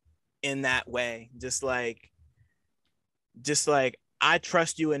people in that way. Just like I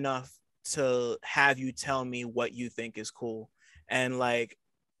trust you enough to have you tell me what you think is cool. And like,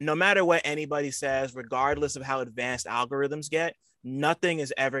 no matter what anybody says, regardless of how advanced algorithms get, nothing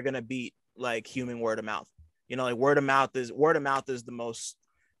is ever going to beat like human word of mouth. You know, like word of mouth is the most,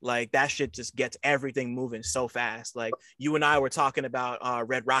 like, that shit just gets everything moving so fast. Like, you and I were talking about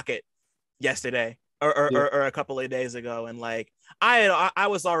Red Rocket yesterday or a couple of days ago, and like I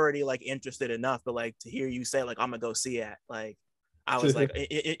was already like interested enough, but like to hear you say like I'm gonna go see it, like I was like,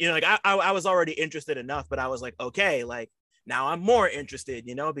 you know, like I was already interested enough, but I was like, okay, like now I'm more interested,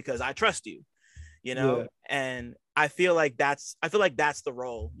 you know, because I trust you, you know. And I feel like that's the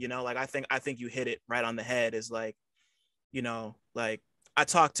role, you know. Like I think you hit it right on the head. Is like, you know, like I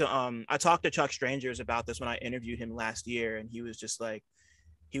talked to Chuck Strangers about this when I interviewed him last year, and he was just like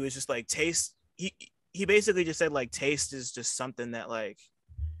taste. He basically just said like taste is just something that like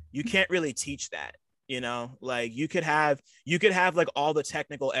you can't really teach that, you know. Like you could have like all the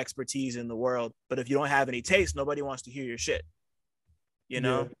technical expertise in the world, but if you don't have any taste, nobody wants to hear your shit, you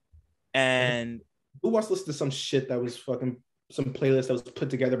know. And who wants to listen to some shit that was fucking some playlist that was put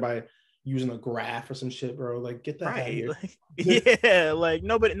together by using a graph or some shit, bro. Like, get that out of Right. here. Like, yeah, like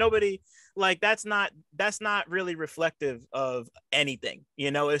nobody like that's not really reflective of anything.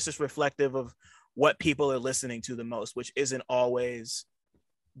 You know, it's just reflective of what people are listening to the most, which isn't always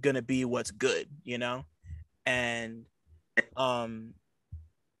gonna be what's good, you know? And I'm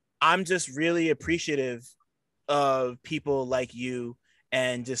just really appreciative of people like you,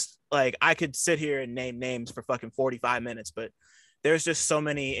 and just like I could sit here and name names for fucking 45 minutes, but there's just so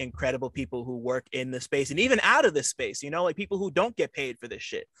many incredible people who work in the space and even out of this space, you know, like people who don't get paid for this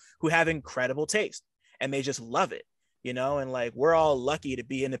shit, who have incredible taste and they just love it, you know, and like we're all lucky to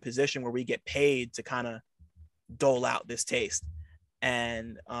be in a position where we get paid to kind of dole out this taste.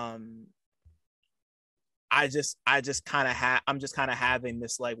 And I'm just kind of having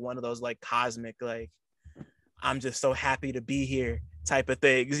this like one of those like cosmic like I'm just so happy to be here type of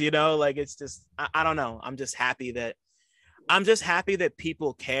things, you know, like it's just I don't know, I'm just happy that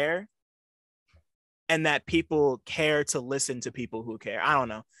people care, and that people care to listen to people who care. I don't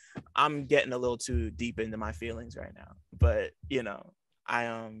know, I'm getting a little too deep into my feelings right now, but you know,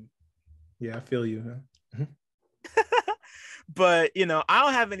 yeah, I feel you, huh? But you know, I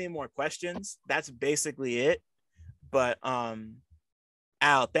don't have any more questions. That's basically it. But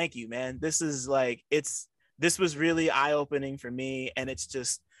Al, thank you, man. This was really eye-opening for me, and it's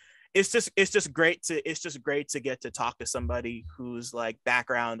just great to get to talk to somebody whose like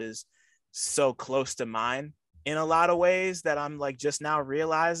background is so close to mine in a lot of ways, that I'm like just now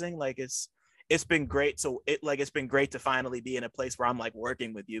realizing like it's been great to finally be in a place where I'm like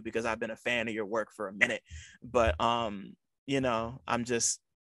working with you, because I've been a fan of your work for a minute. But you know, I'm just,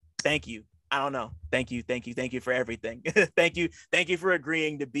 thank you. I don't know. Thank you for everything. thank you for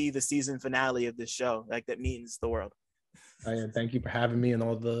agreeing to be the season finale of this show. Like, that means the world. Thank you for having me and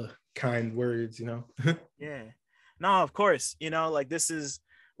all the kind words, you know. Yeah, no, of course, you know, like this is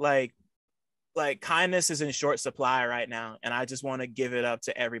like kindness is in short supply right now, and I just want to give it up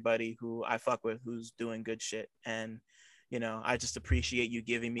to everybody who I fuck with who's doing good shit. And you know, I just appreciate you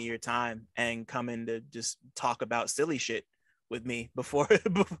giving me your time and coming to just talk about silly shit with me before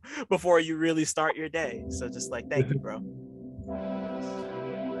you really start your day. So just like, thank you, bro.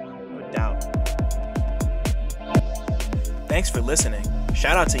 No doubt. Thanks for listening.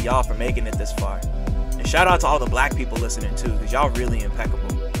 Shout out to y'all for making it this far. And shout out to all the Black people listening too, because y'all really impeccable.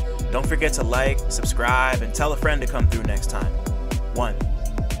 Don't forget to like, subscribe, and tell a friend to come through next time. 1.